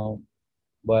 Um,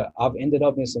 But I've ended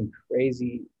up in some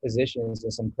crazy positions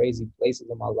and some crazy places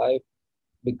in my life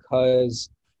because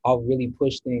I'll really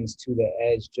push things to the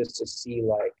edge just to see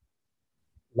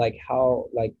like how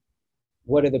like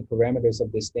what are the parameters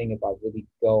of this thing if I really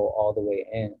go all the way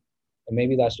in? And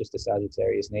maybe that's just the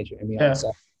Sagittarius nature. I mean, Yeah.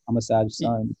 I'm a Sag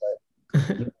sun, but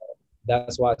you know,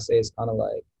 that's why I say it's kind of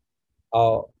like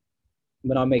I'll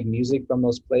when I make music from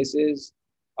those places,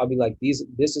 I'll be like, this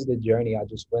is the journey I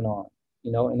just went on,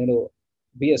 and it'll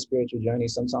be a spiritual journey,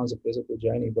 sometimes a physical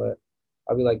journey, but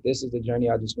I'll be like, this is the journey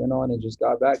I just went on and just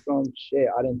got back from. Shit,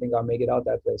 I didn't think I'd make it out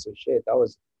that place. Or shit, that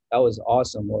was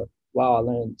awesome. Or wow, I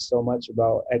learned so much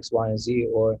about X, Y, and Z.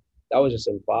 Or that was just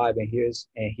a vibe. And here's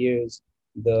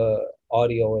the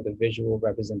audio or the visual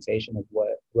representation of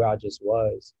where I just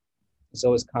was.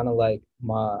 So it's kind of like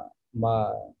my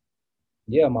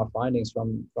my findings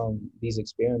from these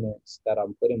experiments that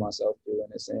I'm putting myself through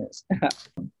in a sense.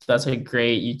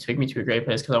 You took me to a great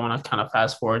place because I want to kind of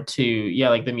fast forward to,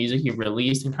 like the music you've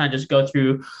released and kind of just go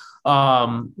through,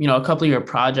 a couple of your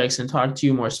projects and talk to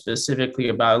you more specifically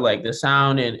about like the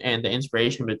sound and the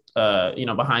inspiration,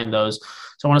 behind those.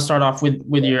 So I want to start off with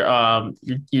your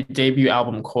debut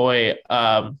album, Koi.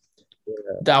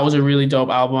 That was a really dope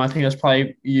album. I think that's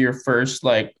probably your first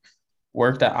like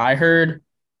work that I heard.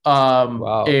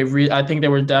 Wow. I think there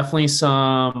were definitely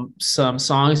some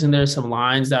songs in there, some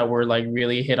lines that were like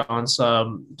really hit on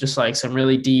some just like some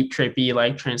really deep, trippy,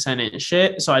 like transcendent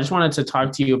shit. So I just wanted to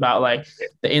talk to you about like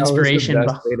the inspiration. That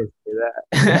was the best way to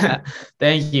say that.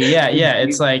 Thank you. Yeah, yeah.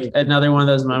 It's like another one of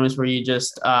those moments where you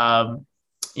just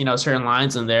certain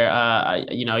lines in there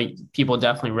people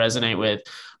definitely resonate with.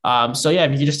 So yeah,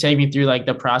 if you could just take me through like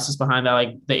the process behind that,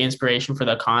 like the inspiration for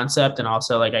the concept and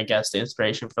also like I guess the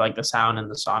inspiration for like the sound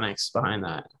and the sonics behind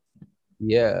that.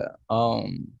 Yeah.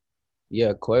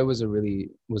 Yeah, Koi was a really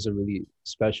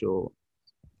special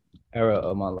era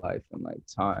of my life and like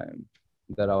time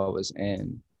that I was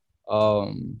in.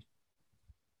 Um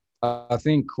I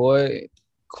think Koi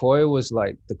was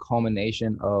like the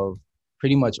culmination of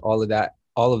pretty much all of that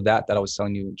I was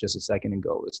telling you just a second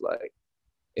ago.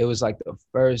 It was like the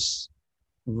first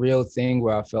real thing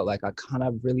where I felt like I kind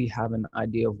of really have an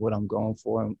idea of what I'm going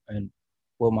for and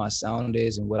what my sound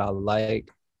is and what I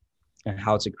like and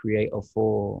how to create a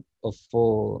full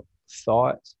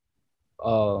thought.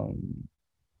 Um,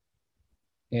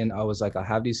 and I was like, I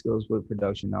have these skills with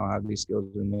production now. I have these skills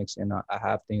with mixing. I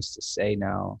have things to say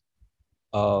now.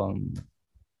 Um,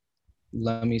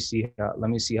 let me see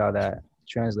how that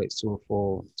translates to a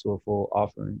full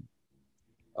offering.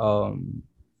 Um,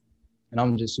 and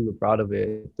I'm just super proud of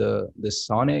it. The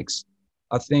Sonics,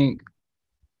 I think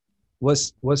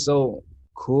what's so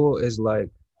cool is like,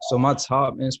 so my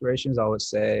top inspirations I would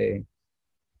say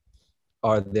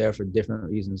are there for different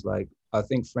reasons. Like I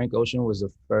think Frank Ocean was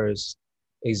the first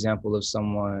example of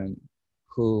someone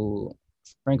who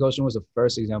Frank Ocean was the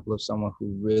first example of someone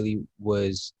who really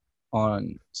was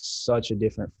on such a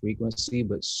different frequency,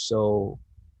 but so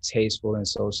tasteful and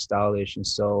so stylish and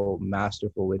so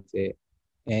masterful with it.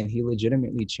 And he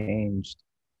legitimately changed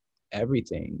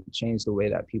everything, changed the way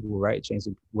that people write, changed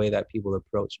the way that people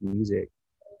approach music.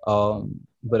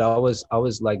 But I was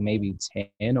like maybe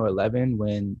 10 or 11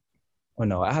 when, or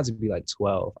no, I had to be like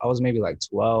 12. I was maybe like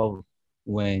 12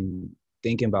 when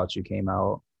Thinking About You came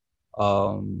out.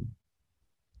 Um,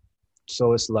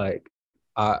 so it's like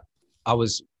I I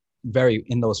was very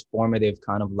in those formative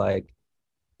kind of like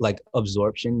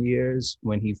absorption years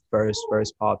when he first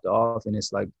popped off, and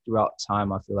it's like throughout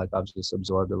time I feel like I've just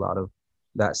absorbed a lot of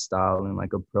that style and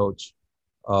like approach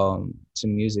to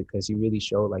music, because he really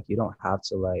showed like you don't have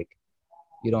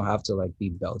to be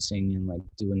belting and like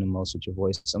doing the most with your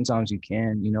voice. Sometimes you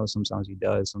can, sometimes he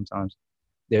does. Sometimes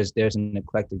there's an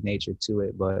eclectic nature to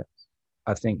it. But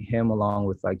I think him along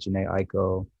with like Janae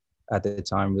Aiko at the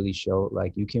time really showed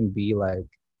like you can be like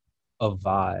a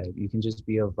vibe. You can just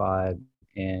be a vibe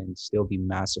and still be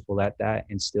masterful at that,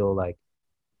 and still like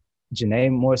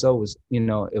Janae more so was,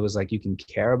 it was like you can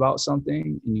care about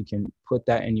something and you can put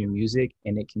that in your music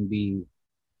and it can be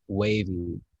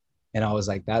wavy. And I was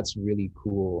like, that's really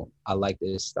cool. I like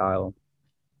this style.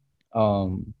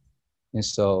 Um, and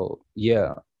so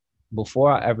yeah,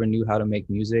 before I ever knew how to make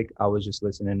music, I was just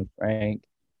listening to Frank,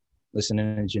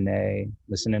 listening to Janae,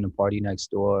 listening to Party Next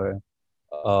Door,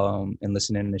 and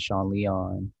listening to Sean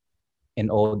Leon and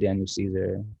old Daniel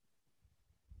Caesar.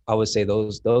 I would say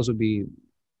those would be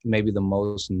maybe the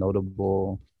most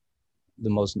notable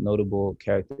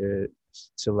character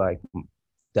to like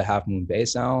the Half Moon Bay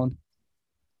sound.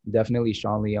 Definitely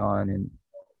Sean Leon and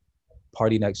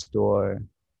Party Next Door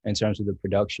in terms of the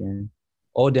production.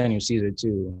 Old Daniel Caesar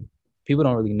too. People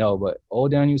don't really know, but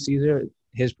old Daniel Caesar,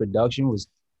 his production was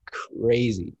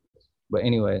crazy. But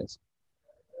anyways,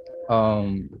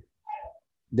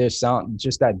 there's sound,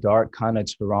 just that dark kind of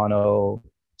Toronto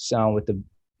sound with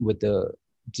the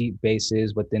deep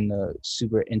basses within the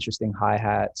super interesting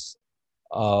hi-hats,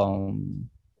 um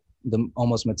the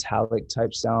almost metallic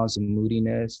type sounds and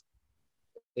moodiness.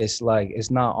 It's like it's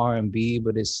not R&B,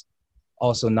 but it's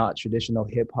also not traditional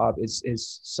hip hop.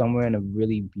 It's somewhere in a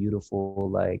really beautiful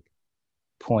like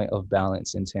point of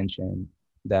balance and tension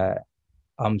that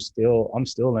I'm still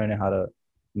learning how to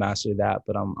master that,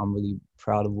 but I'm really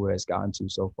proud of where it's gotten to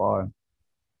so far.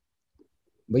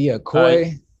 But yeah,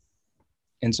 Koi,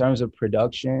 in terms of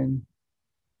production,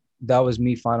 that was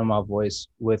me finding my voice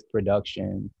with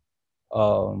production.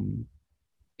 Um,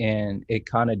 and it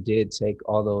kind of did take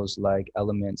all those like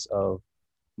elements of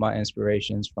my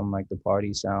inspirations from like the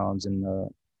party sounds and the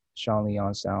Sean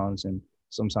Leon sounds and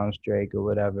sometimes Drake or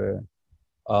whatever.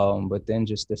 But then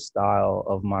just the style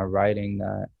of my writing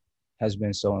that has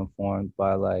been so informed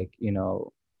by like,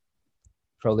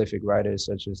 prolific writers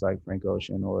such as like Frank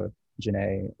Ocean or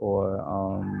Janae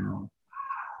or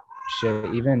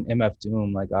shit, even MF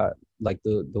Doom, like I like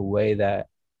the way that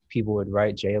people would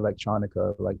write Jay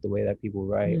Electronica, like the way that people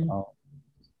write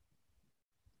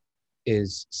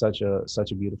is such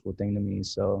a beautiful thing to me.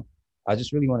 So I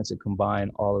just really wanted to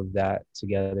combine all of that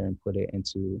together and put it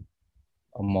into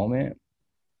a moment.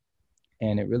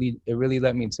 And it really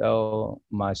let me tell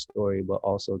my story, but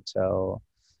also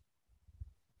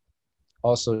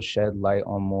shed light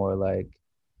on more like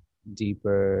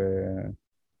deeper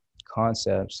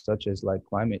concepts such as like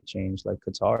climate change. Like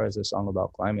Qatar is a song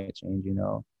about climate change,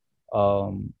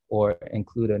 or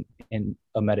include in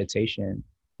a meditation,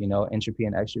 entropy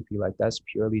and extropy. Like that's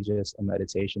purely just a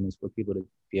meditation. Is for people to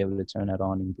be able to turn that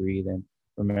on and breathe and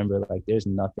remember like there's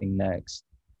nothing next.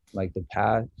 Like the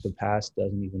past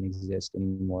doesn't even exist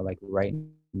anymore. Like right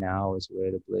now is where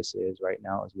the bliss is. Right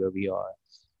now is where we are.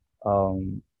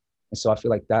 And so I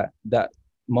feel like that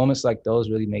moments like those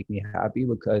really make me happy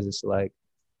because it's like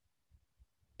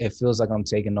it feels like I'm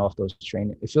taking off those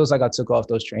training. It feels like I took off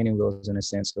those training wheels in a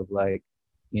sense of like,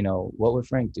 what would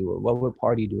Frank do, or what would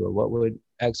Party do, or what would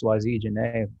XYZ,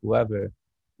 Janae, whoever. And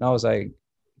I was like,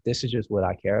 this is just what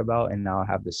I care about, and now I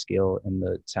have the skill and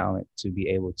the talent to be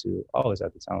able to always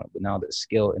have the talent, but now the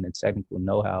skill and the technical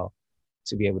know-how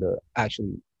to be able to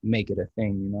actually make it a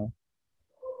thing.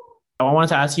 I wanted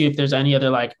to ask you if there's any other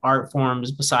like art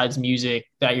forms besides music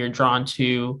that you're drawn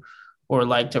to or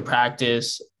like to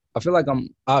practice. I feel like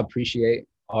I appreciate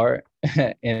art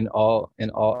in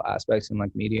all aspects and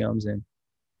like mediums and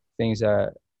things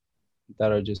that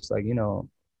are just like,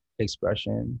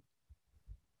 expression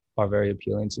are very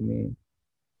appealing to me.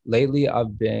 Lately,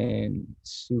 I've been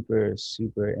super,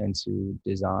 super into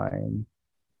design.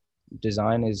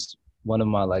 Design is one of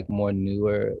my like more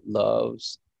newer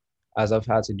loves. As I've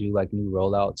had to do like new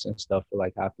rollouts and stuff for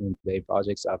like Half Moon Bay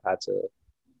projects, I've had to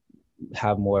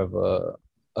have more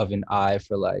of an eye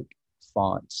for like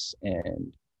fonts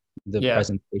and the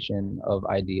presentation of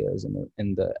ideas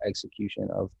and the execution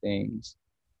of things.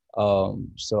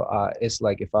 So it's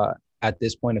like if I at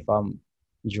this point if I'm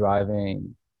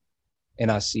driving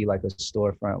and I see like a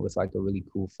storefront with like a really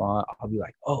cool font, I'll be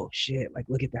like, oh shit, like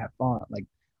look at that font. Like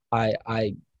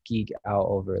I geek out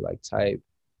over like type.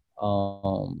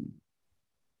 Um,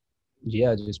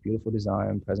 yeah, just beautiful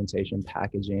design, presentation,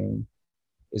 packaging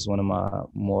is one of my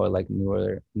more like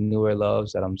newer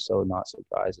loves that I'm so not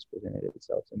surprised it's presented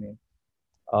itself to me.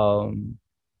 Um,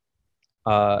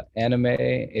 Anime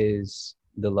is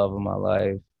the love of my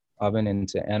life. I've been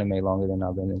into anime longer than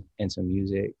I've been into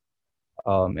music.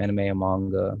 Anime and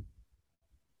manga.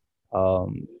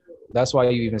 Um, that's why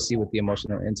you even see with the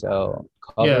Emotional Intel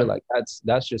cover, like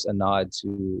that's just a nod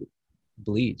to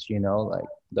Bleach, like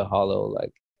the hollow,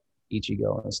 like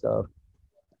Ichigo and stuff.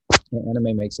 And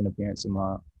anime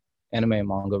and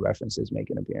manga references make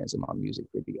an appearance in my music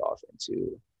pretty often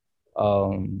too.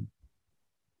 Um,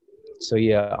 so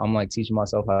yeah, I'm like teaching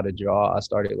myself how to draw. I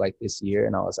started like this year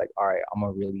and I was like, all right, I'm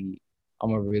gonna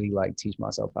really like teach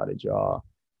myself how to draw.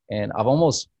 And I've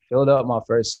almost filled up my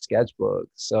first sketchbook.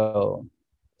 So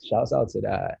shouts out to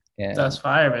that. And that's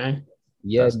fire, man.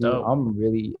 Yeah, that's dude, dope. I'm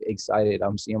really excited.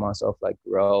 I'm seeing myself like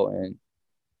grow, and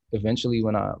eventually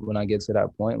when I get to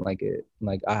that point, like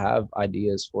I have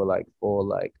ideas for like full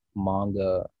like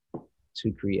manga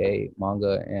to create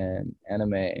manga and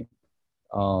anime.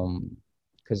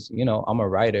 Because I'm a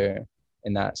writer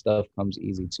and that stuff comes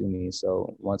easy to me.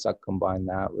 So once I combine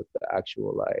that with the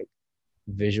actual like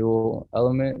visual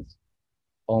elements,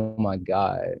 oh my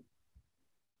God.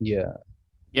 Yeah.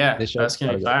 Yeah, This show that's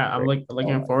gonna be fire. I'm great.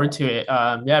 looking forward to it.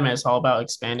 Yeah, man, it's all about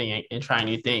expanding and trying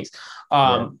new things.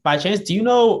 Yeah. By chance, do you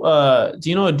know a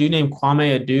dude named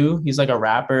Kwame Adu? He's like a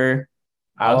rapper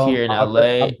out here in I've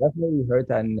LA. definitely heard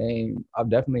that name. I've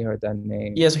definitely heard that Yeah,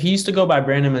 name. so he used to go by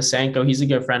Brandon Masenko. He's a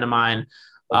good friend of mine.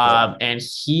 Okay. And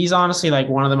he's honestly like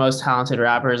one of the most talented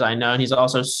rappers I know. And he's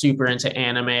also super into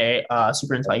anime,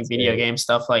 super into like That's video it. game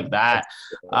stuff like that.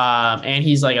 That's it. And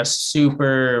he's like a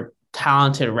super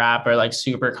talented rapper, like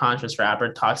super conscious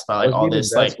rapper, talks about like Those all be the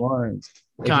this best like ones.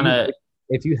 If kind you of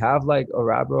if you have like a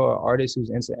rapper or artist who's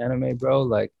into anime, bro,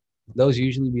 like those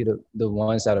usually be the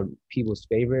ones that are people's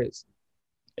favorites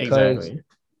because exactly.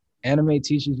 anime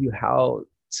teaches you how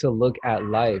to look at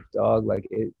life, dog. Like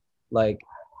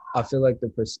I feel like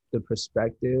the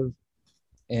perspective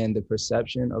and the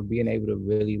perception of being able to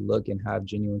really look and have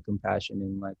genuine compassion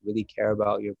and like really care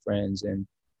about your friends and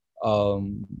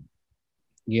um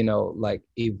like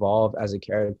evolve as a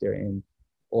character and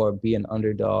or be an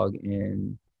underdog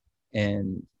and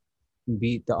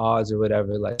beat the odds or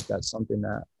whatever. Like that's something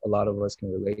that a lot of us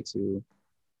can relate to.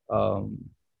 Um,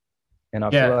 and I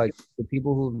feel Yeah. like the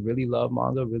people who really love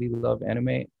manga, really love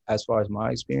anime, as far as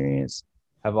my experience,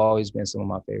 have always been some of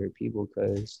my favorite people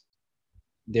because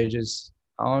they're just,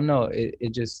 I don't know,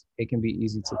 it can be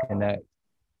easy to connect.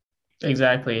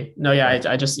 Exactly. No, yeah,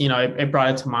 I just, it brought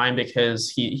it to mind because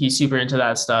he's super into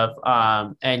that stuff.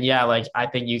 And yeah, like I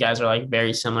think you guys are like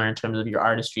very similar in terms of your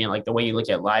artistry and like the way you look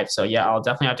at life. So yeah, I'll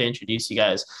definitely have to introduce you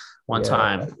guys one Yeah,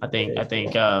 time.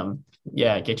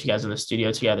 Yeah, get you guys in the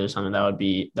studio together or something. That would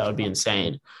be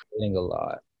insane. skating a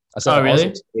lot. I said Oh, also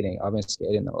really? skating. I've been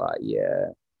skating a lot. Yeah.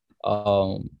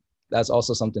 Um, that's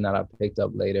also something that I picked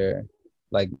up later,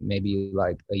 like maybe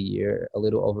like a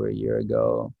little over a year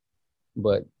ago.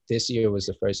 But this year was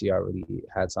the first year I really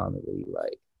had time to really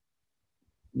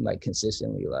like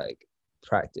consistently like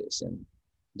practice and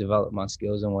develop my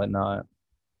skills and whatnot.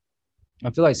 I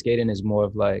feel like skating is more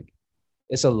of like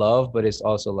it's a love, but it's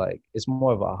also like it's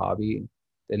more of a hobby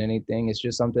than anything. It's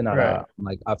just something that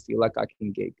Right. I feel like I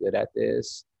can get good at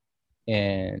this,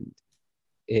 and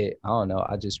I don't know,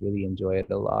 I just really enjoy it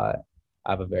a lot.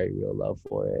 I have a very real love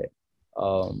for it.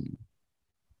 Um,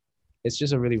 it's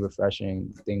just a really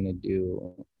refreshing thing to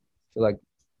do. I feel like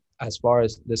as far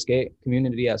as the skate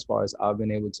community, as far as I've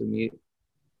been able to meet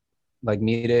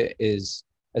it is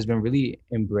has been really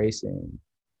embracing.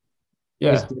 It's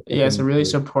Yeah. different Yeah, it's than a really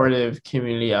music. Like, supportive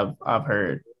community I've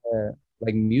heard.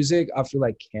 like music, I feel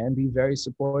like can be very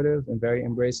supportive and very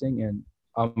embracing, and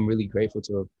I'm really grateful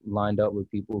to have lined up with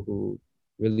people who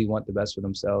really want the best for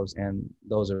themselves and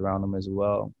those around them as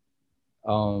well.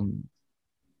 Um,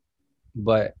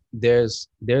 but there's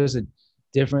a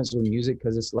difference with music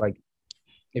because it's like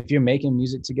if you're making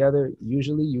music together,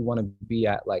 usually you want to be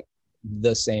at like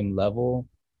the same level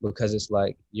because it's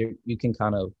like you can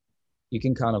kind of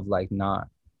like not,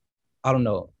 I don't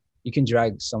know, you can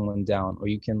drag someone down or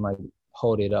you can like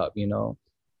hold it up,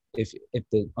 if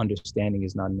the understanding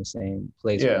is not in the same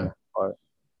place for the Yeah. most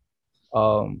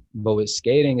part. But with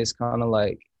skating, it's kind of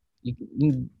like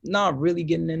you not really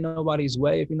getting in nobody's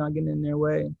way if you're not getting in their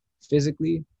way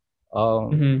physically.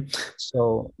 Um, Hmm.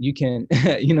 so you can,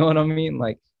 you know what I mean?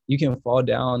 Like you can fall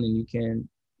down and you can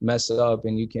mess up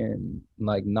and you can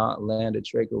like not land a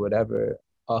trick or whatever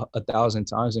a thousand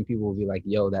times, and people will be like,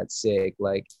 "Yo, that's sick!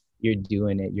 Like you're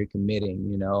doing it, you're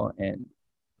committing." And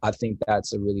I think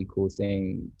that's a really cool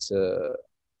thing to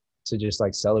just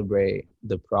like celebrate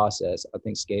the process. I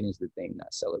think skating is the thing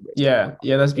that celebrates the Yeah,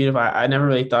 yeah, that's process. beautiful. I never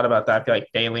really thought about that. I feel like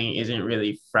failing isn't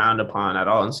really frowned upon at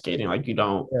all in skating. Like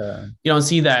Yeah, you don't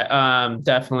see that.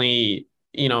 Definitely,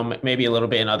 maybe a little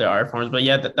bit in other art forms, but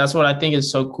yeah, that's what I think is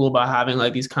so cool about having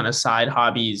like these kind of side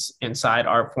hobbies and side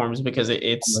art forms because I'm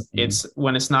listening. it's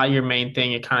when it's not your main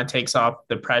thing, it kind of takes off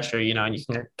the pressure, and you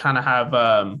can kind of have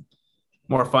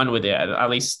more fun with it. At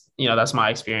least, that's my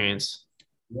experience.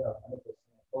 Yeah, 100%.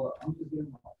 Well, I'm just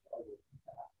getting my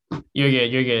charger. You're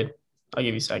good. You're good. I'll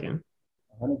give you a second.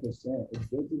 100%.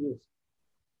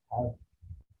 Have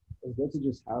it's good to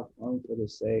just have fun for the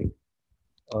sake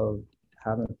of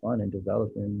having fun and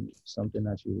developing something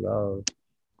that you love.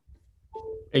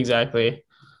 Exactly.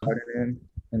 Gardening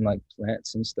and like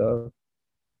plants and stuff.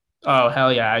 Oh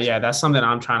hell yeah, yeah. That's something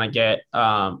I'm trying to get.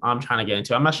 I'm trying to get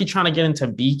into. I'm actually trying to get into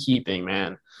beekeeping,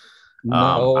 man.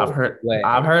 No I've way.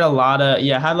 heard a lot of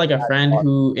yeah. I had like a That's friend awesome.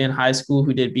 who in high school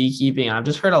who did beekeeping. I've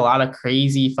just heard a lot of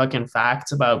crazy fucking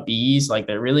facts about bees. Like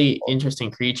they're really interesting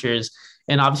creatures,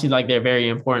 and obviously like they're very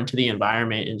important to the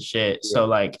environment and shit. Yeah. So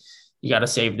like you got to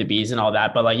save the bees and all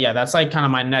that. But like yeah, that's like kind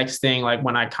of my next thing. Like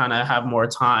when I kind of have more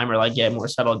time or like get more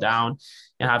settled down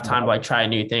and have time to like try a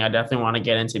new thing, I definitely want to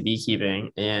get into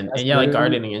beekeeping and yeah, like literally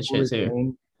gardening and the shit coolest too.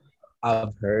 thing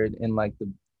I've heard in like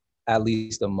the at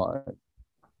least a month.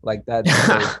 Like that's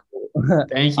so cool.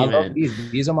 Thank I you, love man. bees.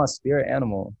 Bees are my spirit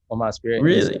animal or my spirit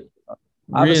insect. Really?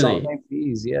 I have a song Really? named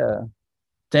Bees. Yeah.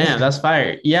 Damn, that's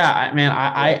fire. Yeah, man,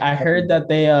 Yeah. I heard that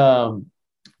they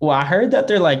well, I heard that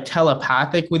they're like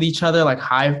telepathic with each other, like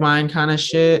hive mind kind of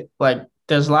shit. Like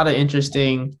there's a lot of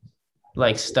interesting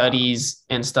like studies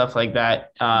and stuff like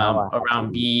that Now I have to around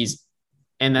read. bees.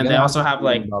 And then You're they gonna have also to have read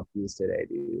like about bees today,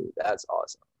 dude. That's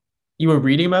awesome. you were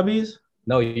reading about bees?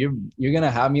 No, you're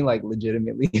gonna have me like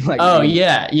legitimately like Oh read.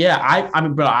 yeah, yeah. I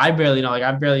mean, bro, I barely know. Like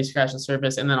I barely scratched the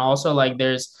surface. And then also like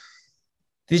there's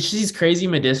these crazy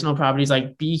medicinal properties.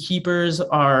 Like beekeepers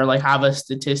are like have a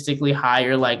statistically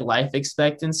higher like life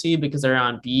expectancy because they're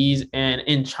on bees. And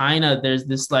in China, there's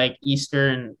this like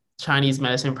Eastern Chinese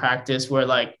medicine practice where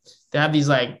like they have these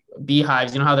like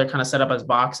beehives. You know how they're kind of set up as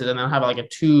boxes, and they'll have like a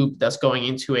tube that's going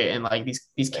into it. And like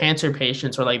these cancer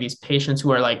patients or like these patients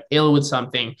who are like ill with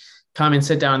something come and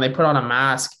sit down and they put on a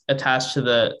mask attached to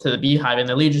the beehive and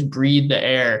they literally just breathe the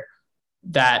air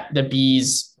that the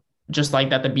bees just like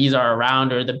that the bees are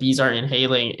around or the bees are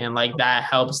inhaling and like that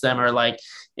helps them or like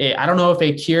I don't know if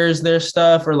it cures their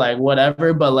stuff or like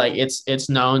whatever, but like it's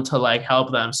known to like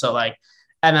help them. So like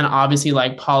and then obviously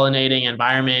like pollinating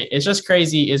environment, it's just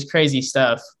crazy, it's crazy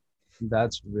stuff.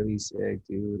 That's really sick,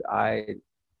 dude.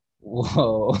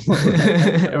 Whoa.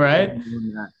 Right.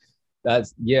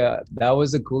 That's yeah, that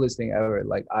was the coolest thing ever.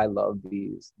 Like I love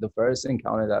bees. The first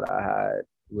encounter that I had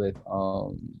with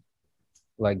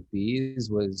like bees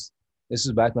was this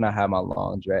was back when I had my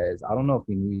long dreads. I don't know if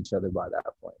we knew each other by that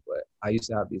point, but I used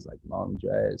to have these like long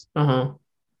dreads. Uh-huh.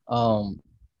 Um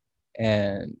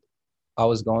and I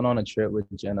was going on a trip with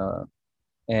Jenna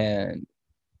and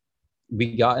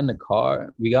we got in the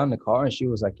car and she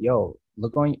was like, yo,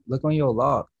 look on your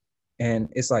lock. And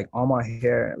it's like on my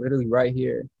hair, literally right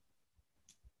here.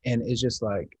 And it's just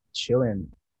like chilling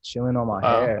on my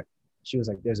Wow. hair. She was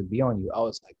like, there's a bee on you. I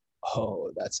was like,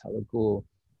 oh, that's hella cool.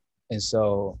 And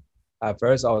so at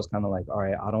first I was kind of like, all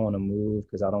right, I don't want to move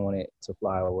because I don't want it to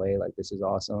fly away. Like this is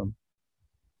awesome.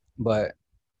 But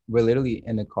we're literally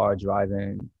in the car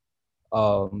driving.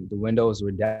 The windows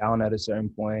were down at a certain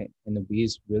point and the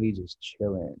bees really just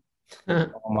chilling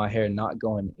on my hair, not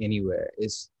going anywhere.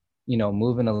 It's,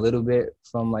 moving a little bit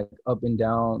from like up and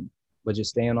down, but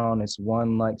just staying on this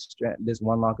one like strand, this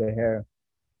one lock of hair.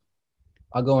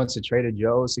 I go into Trader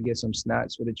Joe's to get some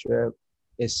snacks for the trip.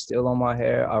 It's still on my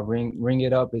hair. I ring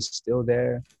it up. It's still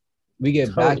there. We get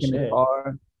Holy back in the shit.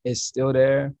 car. It's still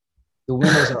there. The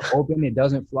windows are open. It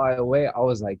doesn't fly away. I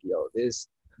was like, yo, this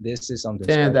is something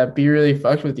Damn, special. that bee really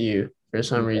fucked with you for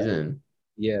some Yeah, reason.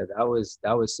 yeah, that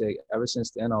was sick. Ever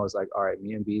since then, I was like, all right,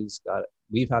 me and Bees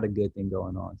we've had a good thing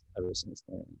going on ever since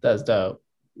then. That's dope.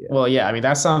 Yeah. Well, yeah, I mean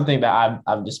that's something that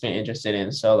I've just been interested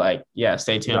in. So like, yeah,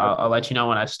 stay tuned. I'll let you know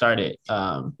when I start it.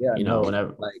 Yeah, no,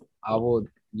 Whenever. like I will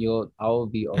be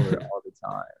over it all the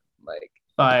time. Like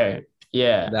Fire.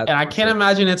 Yeah. that's And I can't awesome.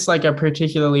 imagine it's like a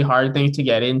particularly hard thing to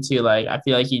get into. Like I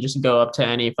feel like you just go up to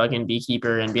any fucking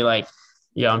beekeeper and be like,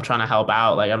 yo, I'm trying to help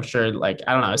out. Like I'm sure like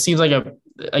I don't know. It seems like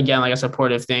a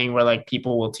supportive thing where like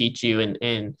people will teach you and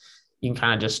you can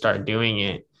kind of just start doing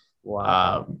it.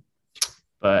 Wow. Um,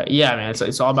 but yeah, man,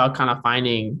 it's all about kind of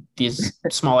finding these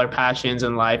smaller passions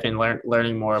in life and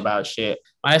learning more about shit.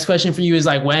 My next question for you is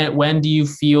like when do you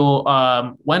feel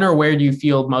when or where do you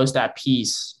feel most at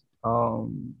peace?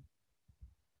 Um,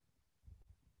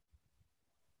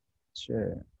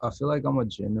 sure. I feel like I'm a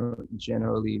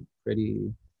generally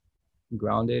pretty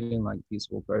grounded and like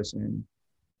peaceful person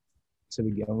to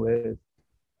begin with,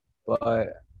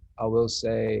 but I will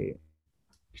say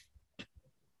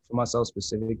for myself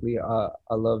specifically, I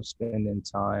love spending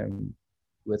time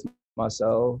with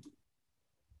myself.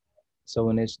 So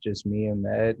when it's just me and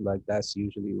Med, like that's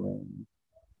usually when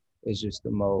it's just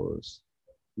the most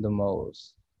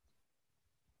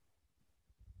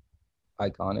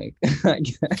iconic, I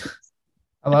guess.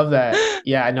 I love that.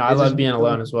 Yeah, I know. I It love just being feels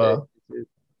alone as good. well.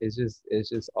 It's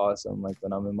just awesome. Like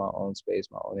when I'm in my own space,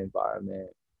 my own environment.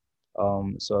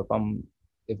 So if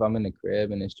I'm in the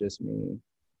crib and it's just me,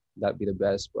 that'd be the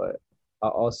best. But I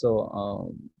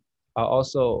also I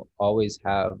also always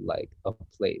have like a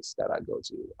place that I go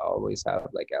to. I always have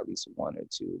like at least one or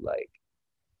two like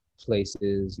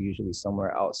places, usually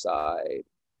somewhere outside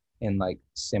and like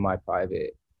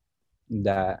semi-private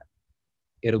that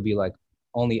it'll be like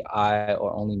only I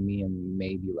or only me and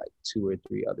maybe like two or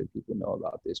three other people know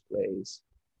about this place.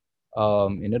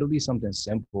 And it'll be something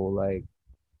simple like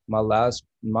my last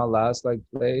like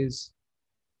place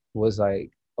was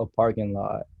like a parking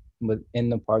lot but in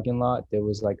the parking lot there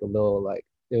was like a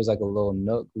little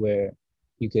nook where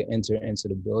you could enter into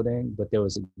the building, but there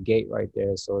was a gate right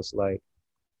there. So it's like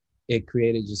it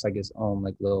created just like its own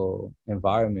like little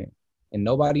environment, and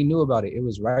nobody knew about it. It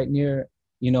was right near,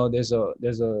 there's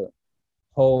a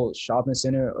whole shopping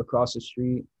center across the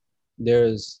street.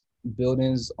 There's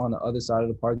buildings on the other side of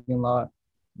the parking lot,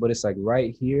 but it's like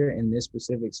right here in this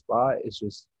specific spot, it's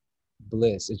just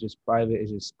bliss. It's just private.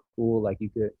 It's just cool. Like you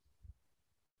could,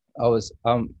 I was,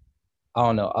 I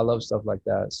don't know. I love stuff like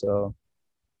that. So,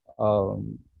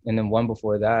 and then one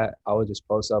before that, I would just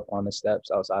post up on the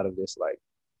steps outside of this like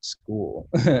school,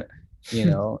 and,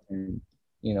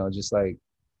 just like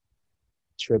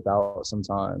trip out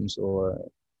sometimes, or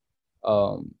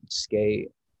skate,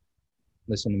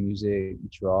 listen to music,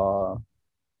 draw,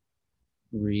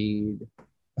 read.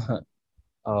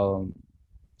 um,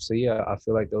 so yeah, I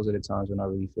feel like those are the times when I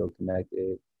really feel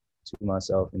connected to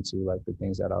myself and to like the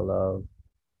things that I love.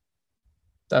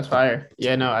 That's fire.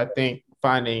 Yeah, no, I think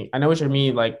I know what you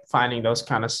mean, like finding those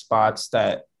kind of spots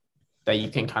that you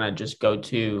can kind of just go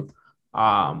to.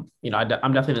 I'm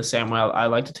definitely the same way. I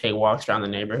like to take walks around the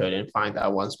neighborhood and find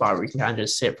that one spot where you can kind of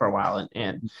just sit for a while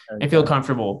and feel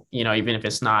comfortable, even if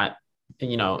it's not,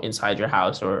 inside your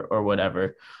house or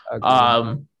whatever.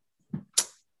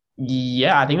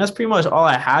 Yeah, I think that's pretty much all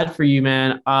I had for you,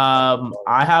 man.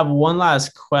 I have one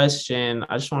last question.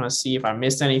 I just want to see if I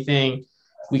missed anything.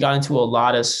 We got into a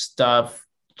lot of stuff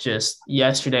just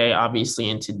yesterday, obviously,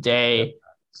 and today.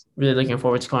 Really looking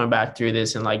forward to coming back through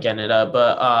this and like getting it up.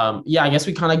 But yeah, I guess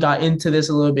we kind of got into this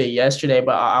a little bit yesterday,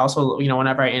 but I also,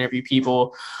 whenever I interview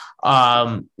people,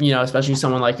 especially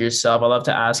someone like yourself, I love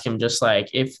to ask him just like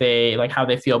if they like how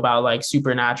they feel about like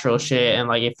supernatural shit, and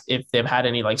like if they've had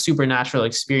any like supernatural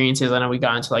experiences. I know we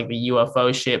got into like the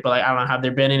UFO shit, but like I don't know, have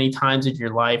there been any times in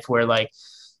your life where like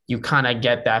you kind of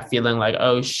get that feeling like,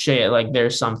 oh shit, like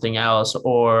there's something else,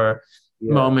 or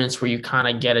moments where you kind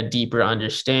of get a deeper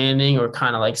understanding or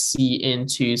kind of like see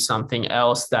into something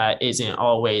else that isn't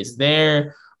always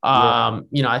there?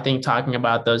 I think talking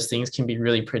about those things can be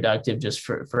really productive just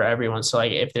for everyone. So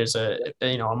like if there's a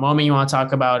moment you want to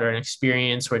talk about, or an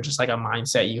experience, or just like a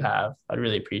mindset you have, I'd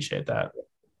really appreciate that.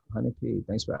 100K,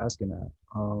 thanks for asking that.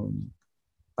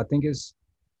 I think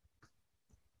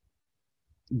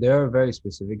there are very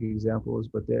specific examples,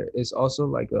 but it's also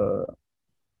like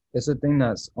it's a thing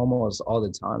that's almost all the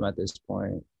time at this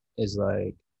point, is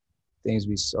like things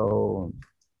be so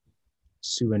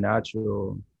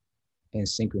supernatural and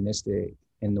synchronistic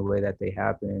in the way that they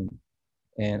happen.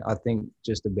 And I think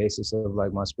just the basis of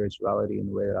like my spirituality and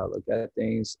the way that I look at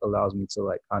things allows me to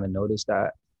like kind of notice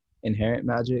that inherent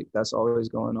magic that's always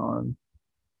going on.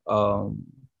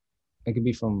 It could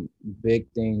be from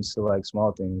big things to like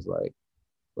small things, like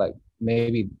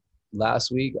maybe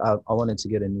last week I wanted to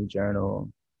get a new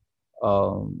journal,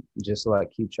 just to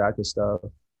like keep track of stuff.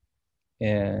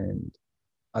 And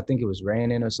I think it was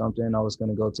raining or something. I was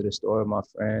gonna go to the store with my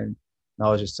friend, and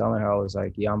I was just telling her, I was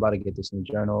like, yeah, I'm about to get this new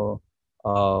journal.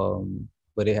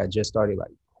 But it had just started like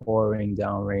pouring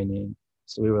down raining.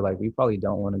 So we were like, we probably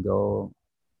don't want to go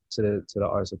to the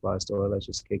art supply store. Let's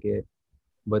just kick it.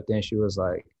 But then she was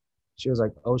like,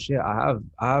 oh shit, I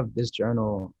have this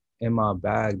journal in my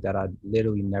bag that I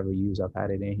literally never use. I've had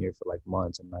it in here for like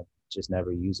months and I just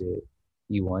never use it.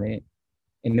 You want it?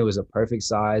 And it was a perfect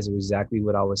size. It was exactly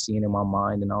what I was seeing in my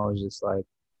mind. And I was just like,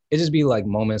 it just be like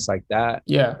moments like that.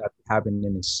 Yeah. That happening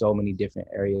in so many different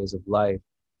areas of life.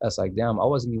 That's like, damn, I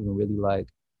wasn't even really like,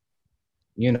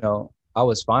 I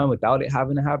was fine without it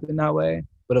having to happen that way.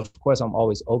 But of course, I'm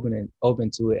always open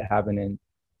to it happening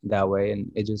that way.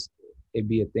 And it'd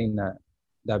be a thing that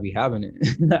be happening.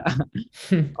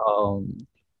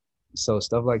 So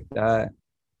stuff like that,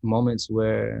 moments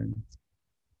where,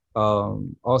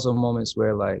 also moments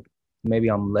where like maybe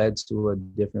I'm led to a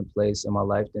different place in my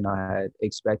life than I had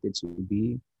expected to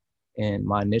be. And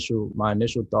my initial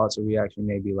thoughts or reaction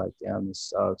may be like, damn,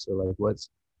 this sucks, or like what's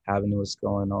happening, what's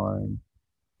going on.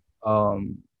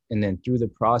 And then through the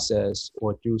process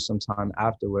or through some time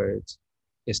afterwards,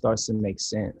 it starts to make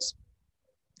sense.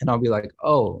 And I'll be like,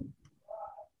 oh,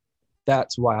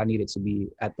 that's why I needed to be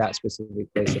at that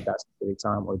specific place at that specific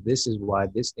time, or this is why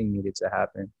this thing needed to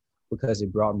happen, because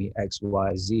it brought me X,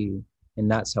 Y, Z, and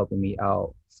that's helping me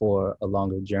out for a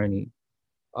longer journey,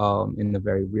 in a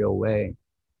very real way.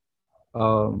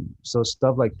 So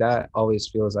stuff like that always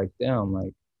feels like, damn,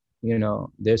 like,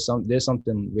 there's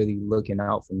something really looking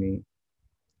out for me,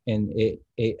 and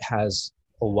it has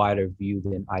a wider view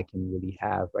than I can really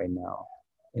have right now,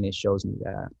 and it shows me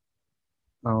that.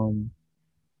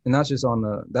 And that's just on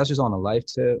a life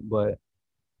tip, but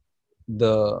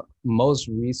the most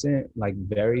recent, like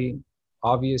very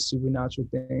obvious supernatural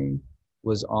thing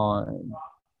was on,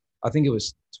 I think it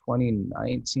was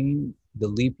 2019, the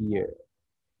leap year.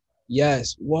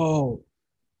 Yes, whoa,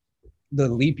 the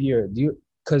leap year.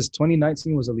 Because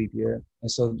 2019 was a leap year,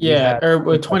 and so we Yeah, had,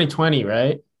 or 2020,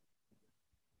 right?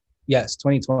 yes,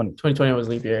 2020. 2020 was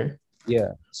leap year.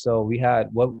 Yeah, so we had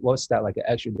what's that, like an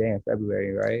extra day in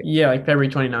February, right? Yeah, like February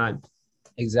 29th.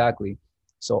 Exactly.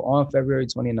 So on February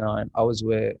 29th, I was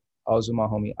with my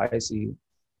homie Icy,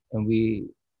 and we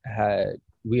had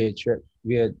tripped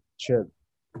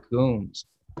Gooms,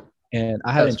 and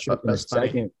I hadn't tripped in a That's funny.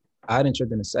 second. I hadn't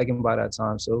tripped in a second by that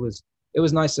time, so it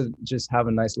was nice to just have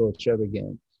a nice little trip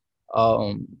again.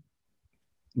 Um,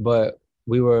 but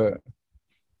we were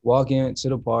walking to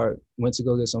the park, went to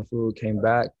go get some food, came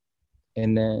back,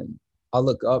 and then I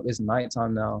look up. It's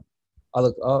nighttime now. I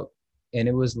look up, and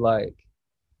it was like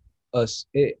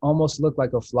it almost looked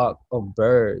like a flock of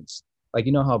birds. Like,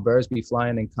 you know how birds be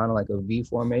flying in kind of like a V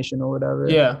formation or whatever?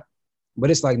 Yeah. But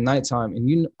it's like nighttime.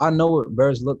 And I know what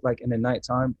birds look like in the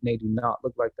nighttime, and they do not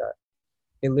look like that.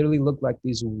 It literally looked like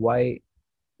these white,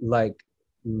 like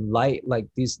light, like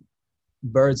these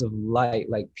birds of light,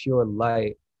 like pure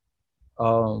light.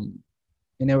 Um,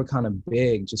 and they were kind of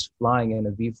big, just flying in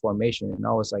a V formation. And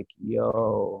I was like,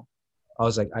 yo, I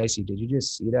was like, Icy, did you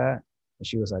just see that? And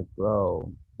she was like,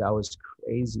 bro, that was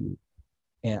crazy.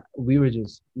 And we were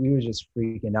just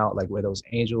freaking out. Like, were those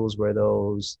angels? Were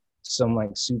those some like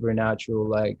supernatural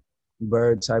like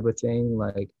bird type of thing?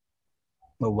 Like,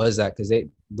 what was that? Because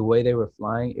the way they were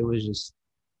flying, it was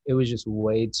just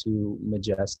way too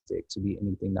majestic to be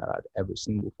anything that I'd ever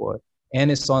seen before. And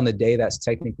it's on the day that's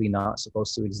technically not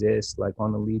supposed to exist, like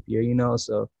on the leap year, you know?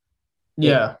 So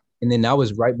yeah. And then that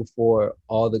was right before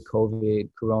all the COVID,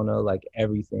 Corona, like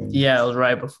everything. Yeah, it was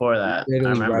right before that. Literally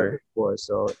I remember. Right before.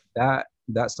 So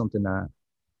that's something that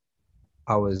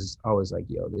I was like,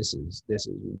 yo, this is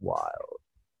wild.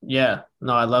 Yeah,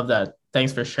 no, I love that.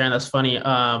 Thanks for sharing. That's funny.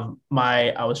 I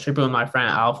was tripping with my friend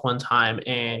Alf one time,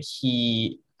 and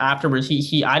he afterwards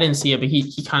I didn't see it, but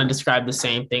he kind of described the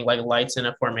same thing, like lights in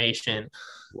a formation.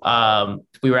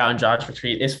 We were out in Joshua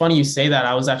Tree. It's funny you say that.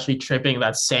 I was actually tripping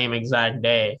that same exact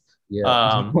day.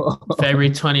 Yeah.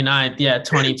 February 29th,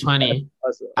 2020.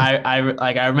 Awesome.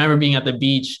 I remember being at the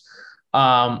beach.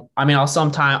 I mean,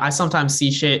 I sometimes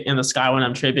see shit in the sky when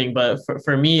I'm tripping, but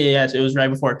for me, yes, it was right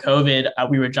before COVID.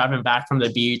 We were driving back from the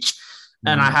beach,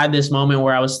 and I had this moment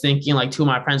where I was thinking, like, two of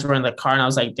my friends were in the car, and I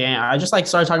was like, damn, I just like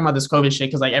started talking about this COVID shit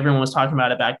because like everyone was talking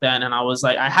about it back then, and I was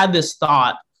like, I had this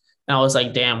thought, and I was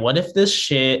like, damn, what if this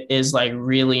shit is like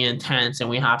really intense and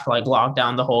we have to like lock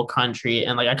down the whole country?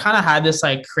 And like I kind of had this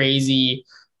like crazy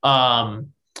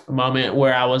moment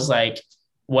where I was like,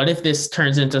 what if this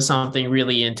turns into something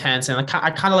really intense? And I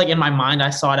kind of like in my mind, I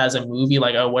saw it as a movie,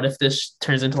 like, oh, what if this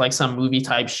turns into like some movie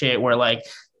type shit where like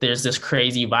there's this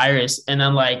crazy virus? And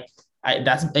then like,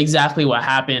 that's exactly what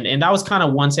happened. And that was kind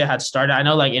of once it had started. I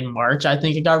know like in March, I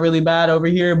think it got really bad over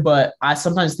here, but I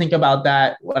sometimes think about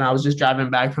that when I was just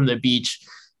driving back from the beach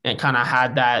and kind of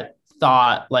had that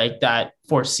thought, like that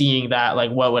foreseeing that, like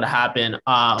what would happen.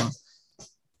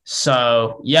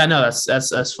 So yeah, no,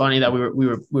 that's funny that we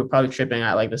were probably tripping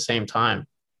at like the same time.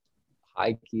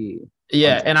 High key.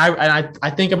 Yeah, and I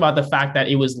think about the fact that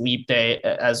it was leap day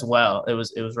as well. It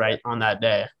was right on that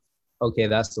day. Okay,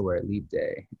 that's the word, leap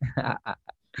day.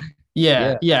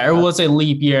 yeah, or we'll say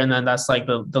leap year, and then that's like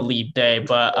the leap day.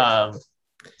 But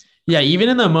yeah, even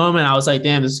in the moment, I was like,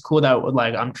 damn, this is cool that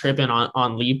like I'm tripping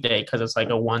on leap day because it's like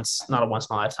not a once in a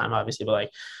lifetime, obviously, but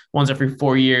like once every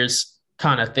 4 years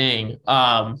kind of thing.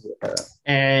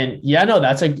 And yeah, no,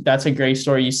 that's a great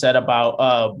story you said about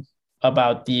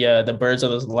the birds of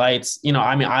those lights. You know,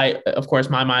 I mean, of course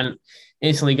my mind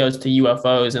instantly goes to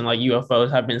UFOs, and like UFOs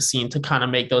have been seen to kind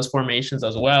of make those formations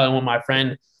as well. And when my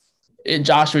friend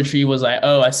Joshua Tree was like,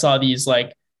 oh, I saw these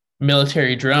like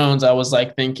military drones, I was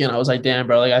like, damn,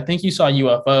 bro, like I think you saw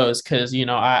UFOs, because you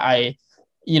know I've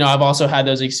also had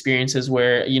those experiences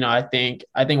where, you know, I think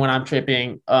when I'm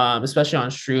tripping, especially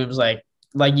on shrooms,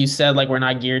 like you said, like we're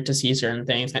not geared to see certain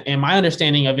things. And my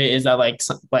understanding of it is that like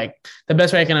the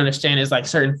best way I can understand is like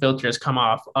certain filters come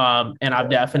off. And I've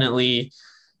definitely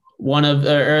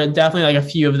definitely like a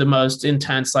few of the most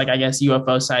intense, like I guess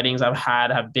UFO sightings I've had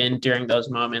have been during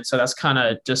those moments. So that's kind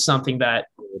of just something that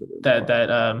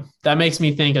makes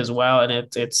me think as well. And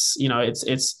it's you know,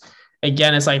 it's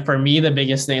again, it's like for me, the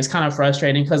biggest thing is kind of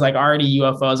frustrating because like already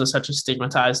UFOs are such a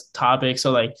stigmatized topic.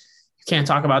 So like you can't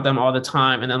talk about them all the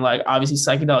time. And then like obviously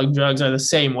psychedelic drugs are the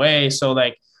same way. So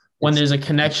like when there's a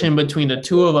connection between the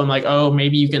two of them, like, oh,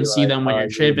 maybe you can see them when you're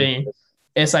tripping.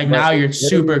 It's like now you're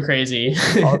super crazy.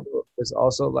 it's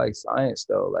also like science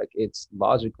though. Like it's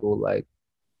logical, like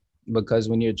because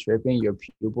when you're tripping, your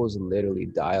pupils literally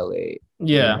dilate.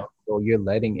 Yeah. You know? So you're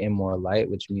letting in more light,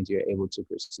 which means you're able to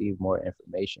perceive more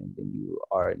information than you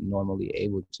are normally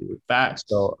able to. Facts.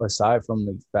 So aside from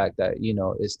the fact that, you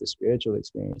know, it's the spiritual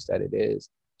experience that it is,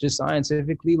 just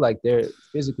scientifically, like there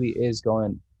physically is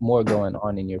going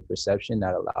on in your perception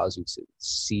that allows you to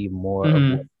see more of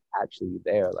what's actually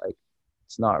there. Like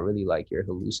it's not really like you're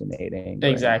hallucinating.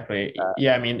 Exactly.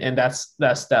 Yeah, I mean, and that's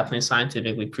definitely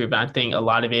scientifically proven. I think a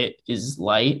lot of it is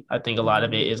light. I think a lot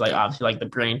of it is like obviously like the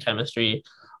brain chemistry.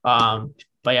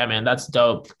 But yeah, man, that's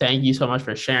dope. Thank you so much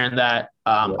for sharing that.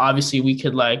 Obviously we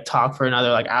could like talk for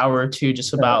another like hour or two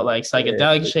just about like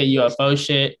psychedelic shit, UFO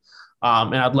shit.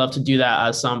 And I'd love to do that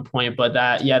at some point. But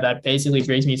that basically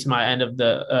brings me to my end of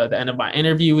the end of my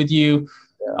interview with you.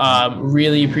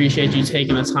 Really appreciate you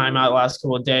taking the time out the last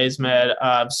couple of days, man.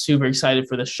 Super excited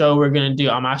for the show we're gonna do.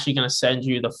 I'm actually gonna send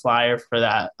you the flyer for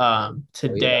that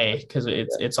today because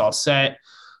it's all set.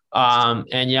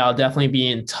 And yeah, I'll definitely be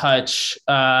in touch.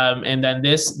 And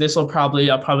then I'll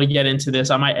probably get into this.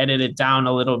 I might edit it down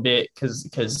a little bit because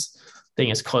I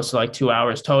think it's close to like 2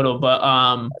 hours total. But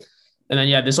and then,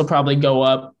 yeah, this will probably go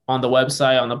up on the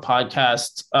website, on the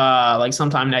podcast, like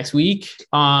sometime next week.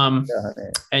 And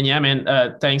yeah,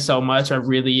 man, thanks so much.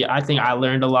 I think I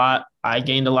learned a lot. I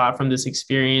gained a lot from this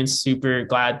experience. Super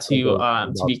glad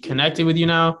to be connected with you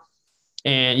now.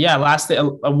 And yeah,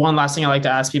 one last thing I like to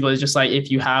ask people is just like, if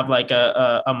you have like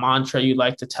a mantra you'd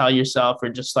like to tell yourself, or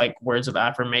just like words of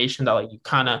affirmation that like you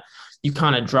kind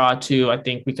of draw to. I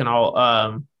think we can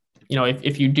all,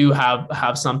 if you do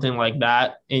have something like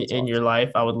that in your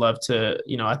life, I would love to,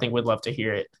 I think we'd love to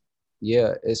hear it.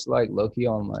 Yeah, it's like low-key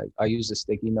on like, I use the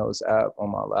sticky notes app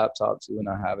on my laptop too, and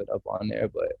I have it up on there.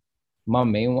 But my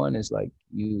main one is like,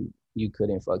 you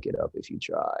couldn't fuck it up if you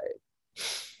tried.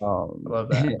 Love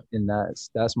that. And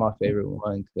that's my favorite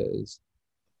one, because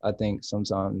I think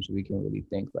sometimes we can really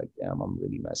think like, damn, I'm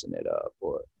really messing it up,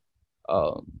 or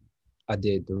I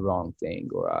did the wrong thing,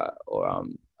 or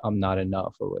I'm not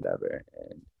enough, or whatever.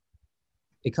 And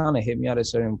it kind of hit me at a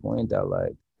certain point that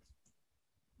like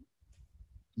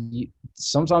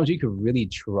sometimes you could really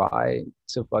try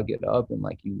to fuck it up, and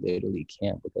like you literally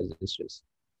can't, because it's just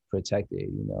protected,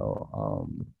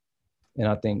 and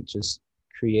I think just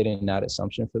creating that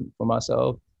assumption for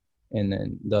myself, and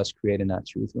then thus creating that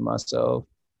truth for myself,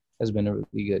 has been a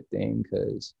really good thing.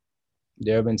 Because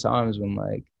there have been times when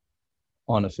like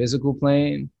on a physical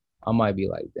plane, I might be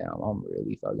like, damn, I'm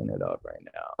really fucking it up right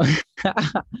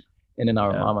now. And then I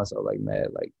remind myself like, man,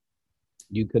 like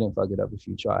you couldn't fuck it up if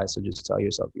you tried. So just tell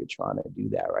yourself you're trying to do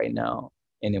that right now,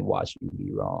 and then watch you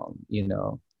be wrong,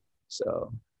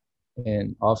 So,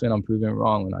 and often I'm proven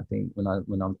wrong when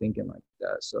I'm thinking like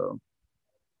that. So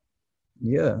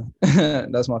yeah,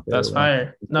 that's my favorite. That's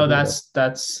fire. No, that's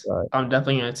right. I'm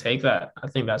definitely going to take that. I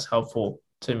think that's helpful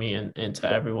to me and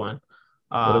to everyone.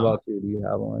 What about you? Do you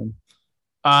have one?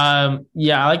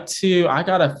 Yeah, I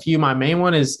got a few. My main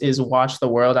one is Watch the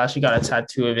World. I actually got a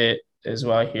tattoo of it as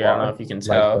well here. I don't know if you can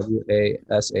tell. Like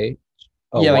WASH?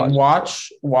 Oh, yeah, like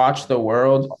watch the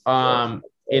world.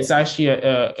 It's actually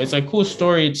it's a cool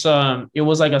story. It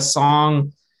was like a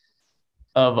song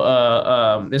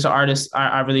of there's an artist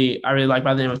I really like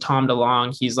by the name of Tom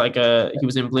DeLonge. He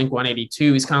was in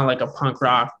Blink-182. He's kind of like a punk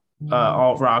rock,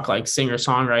 alt rock, like singer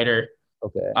songwriter.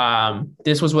 Okay.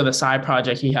 This was with a side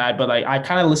project he had, but like I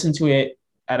kind of listened to it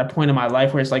at a point in my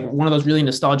life where it's like one of those really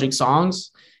nostalgic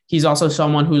songs. He's also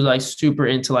someone who's like super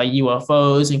into like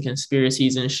UFOs and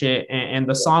conspiracies and shit. And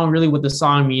the song, really what the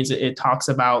song means, it talks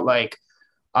about like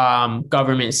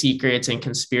government secrets and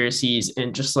conspiracies,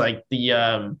 and just like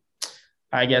the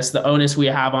I guess the onus we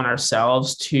have on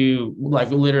ourselves to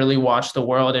like literally watch the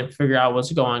world and figure out what's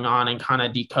going on, and kind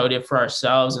of decode it for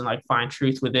ourselves, and like find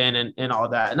truth within and all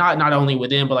that. Not only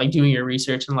within, but like doing your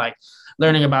research and like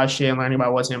learning about shit and learning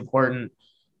about what's important.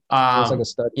 So it's like a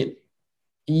study.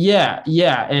 Yeah.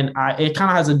 And it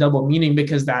kind of has a double meaning,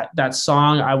 because that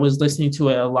song, I was listening to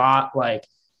it a lot, like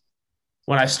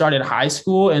when I started high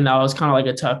school, and that was kind of like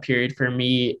a tough period for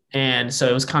me. And so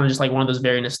it was kind of just like one of those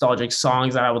very nostalgic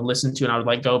songs that I would listen to, and I would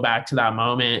like go back to that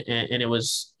moment. And it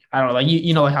was, I don't know, like,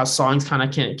 like how songs kind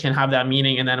of can have that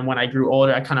meaning. And then when I grew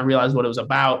older, I kind of realized what it was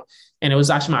about. And it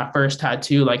was actually my first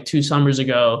tattoo like 2 summers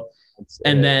ago.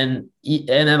 And then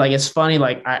like, it's funny,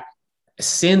 like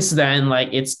since then, like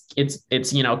it's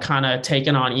kind of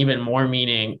taken on even more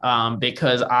meaning,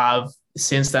 because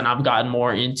since then I've gotten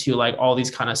more into like all these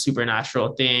kind of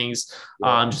supernatural things,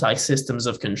 just like systems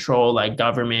of control, like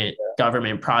government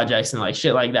projects and like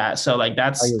shit like that. So like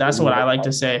that's what I like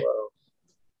to say.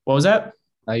 What was that?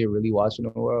 Now you're really watching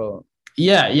the world.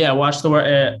 Yeah. Watch the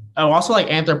word. I also like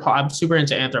I'm super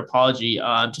into anthropology.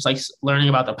 Just like learning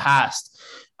about the past.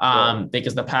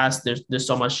 Because the past, there's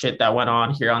so much shit that went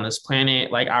on here on this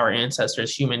planet. Like our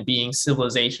ancestors, human beings,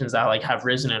 civilizations that like have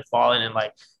risen and fallen, and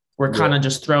like we're kind of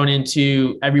just thrown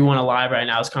into everyone alive right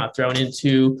now is kind of thrown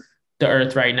into the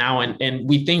earth right now, and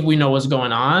we think we know what's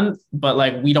going on, but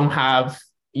like we don't have,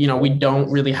 we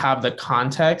don't really have the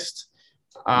context,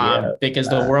 because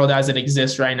the world as it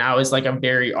exists right now is like a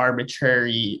very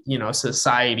arbitrary,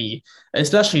 society,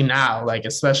 especially now, like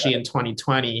especially in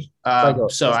 2020.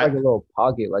 It's like a little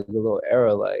pocket, like a little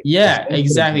era, like yeah,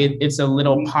 exactly. It's a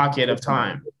little pocket of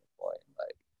time.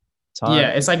 Like time,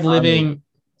 it's like living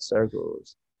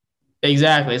circles.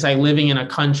 Exactly. It's like living in a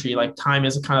country. Like time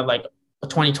is kind of like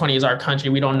 2020 is our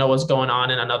country. We don't know what's going on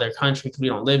in another country because we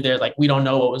don't live there. Like we don't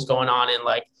know what was going on in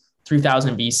like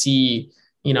 3000 BC,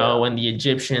 when the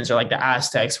Egyptians or like the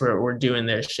Aztecs were doing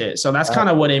their shit. So that's kind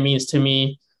of what it means to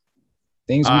me.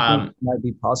 Things we think might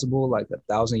be possible like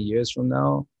 1,000 years from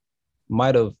now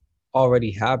might have already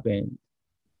happened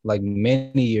like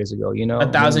many years ago,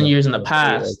 1,000 years in the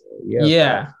past.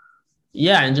 Yeah.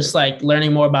 And just like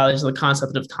learning more about the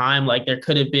concept of time, like there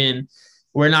could have been,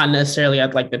 we're not necessarily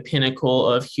at like the pinnacle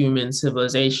of human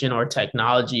civilization or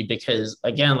technology, because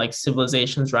again, like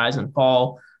civilizations rise and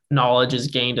fall, knowledge is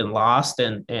gained and lost.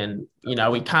 And we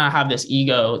kind of have this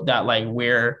ego that like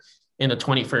we're in the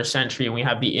 21st century and we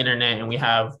have the internet and we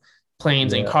have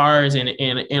planes and cars, and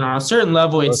on a certain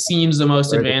level, it seems the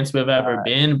most advanced we've ever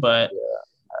been. But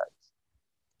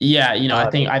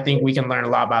I think we can learn a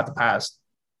lot about the past.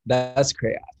 That's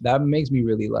crazy. That makes me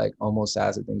really like almost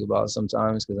sad to think about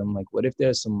sometimes, because I'm like, what if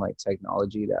there's some like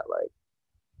technology that like,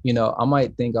 I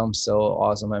might think I'm so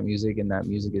awesome at music and that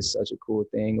music is such a cool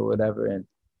thing or whatever, and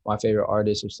my favorite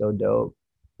artists are so dope.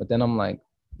 But then I'm like,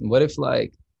 what if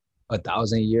like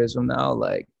 1,000 years from now,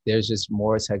 like there's just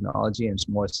more technology and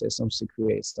more systems to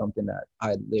create something that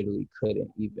I literally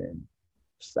couldn't even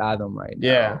fathom right now.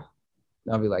 Yeah.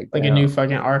 I'll be like a new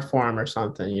fucking art form or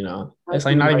something, It's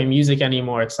like not even music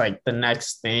anymore. It's like the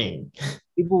next thing.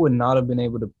 People would not have been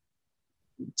able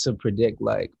to predict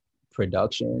like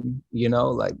production,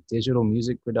 like digital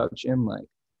music production, like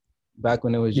back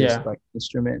when it was just like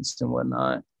instruments and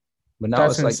whatnot. But now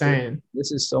it's like insane.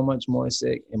 This is so much more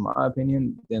sick, in my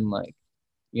opinion, than like,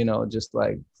 just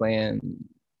like playing,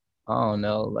 I don't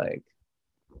know, like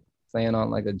playing on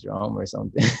like a drum or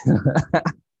something.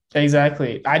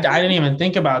 Exactly. I didn't even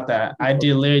think about that.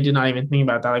 Literally did not even think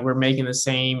about that. Like we're making the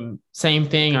same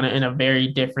thing in a very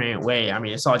different way. I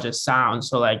mean, it's all just sound.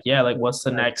 So like, like what's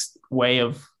the next way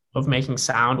of making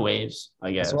sound waves,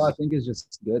 I guess. So I think it's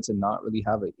just good to not really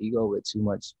have an ego with too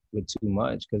much,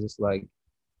 because it's like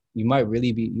you might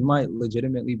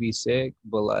legitimately be sick,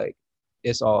 but like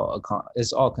it's all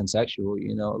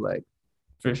contextual, like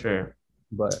for sure.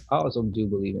 But I also do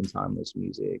believe in timeless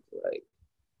music, like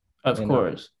of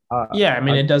course. I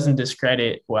mean, it doesn't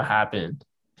discredit what happened.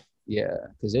 Yeah,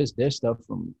 because there's stuff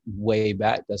from way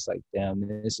back that's like, damn,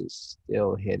 this is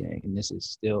still hitting, and this is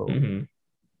still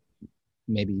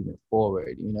maybe even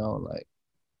forward, like.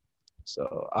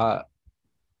 So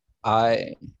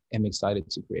I am excited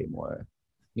to create more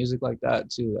music like that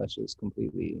too. That's just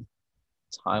completely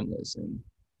timeless and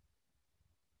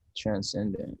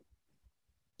transcendent.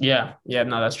 No,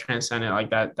 that's transcendent. Like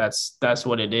that's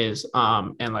what it is.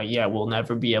 And like, we'll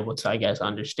never be able to, I guess,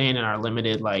 understand in our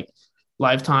limited like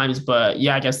lifetimes. But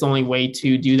I guess the only way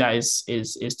to do that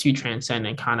is to transcend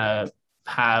and kind of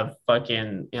have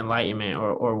fucking enlightenment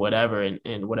or whatever,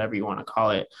 and whatever you want to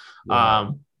call it.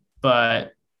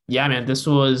 But man, this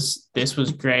was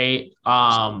great.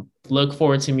 Look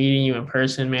forward to meeting you in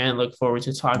person, man. Look forward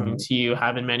to talking to you,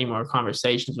 having many more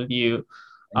conversations with you.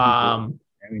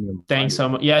 Thanks so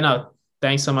much.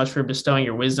 Thanks so much for bestowing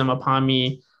your wisdom upon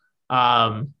me.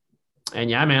 And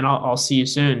man, I'll see you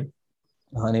soon.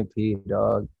 100p,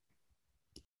 dog.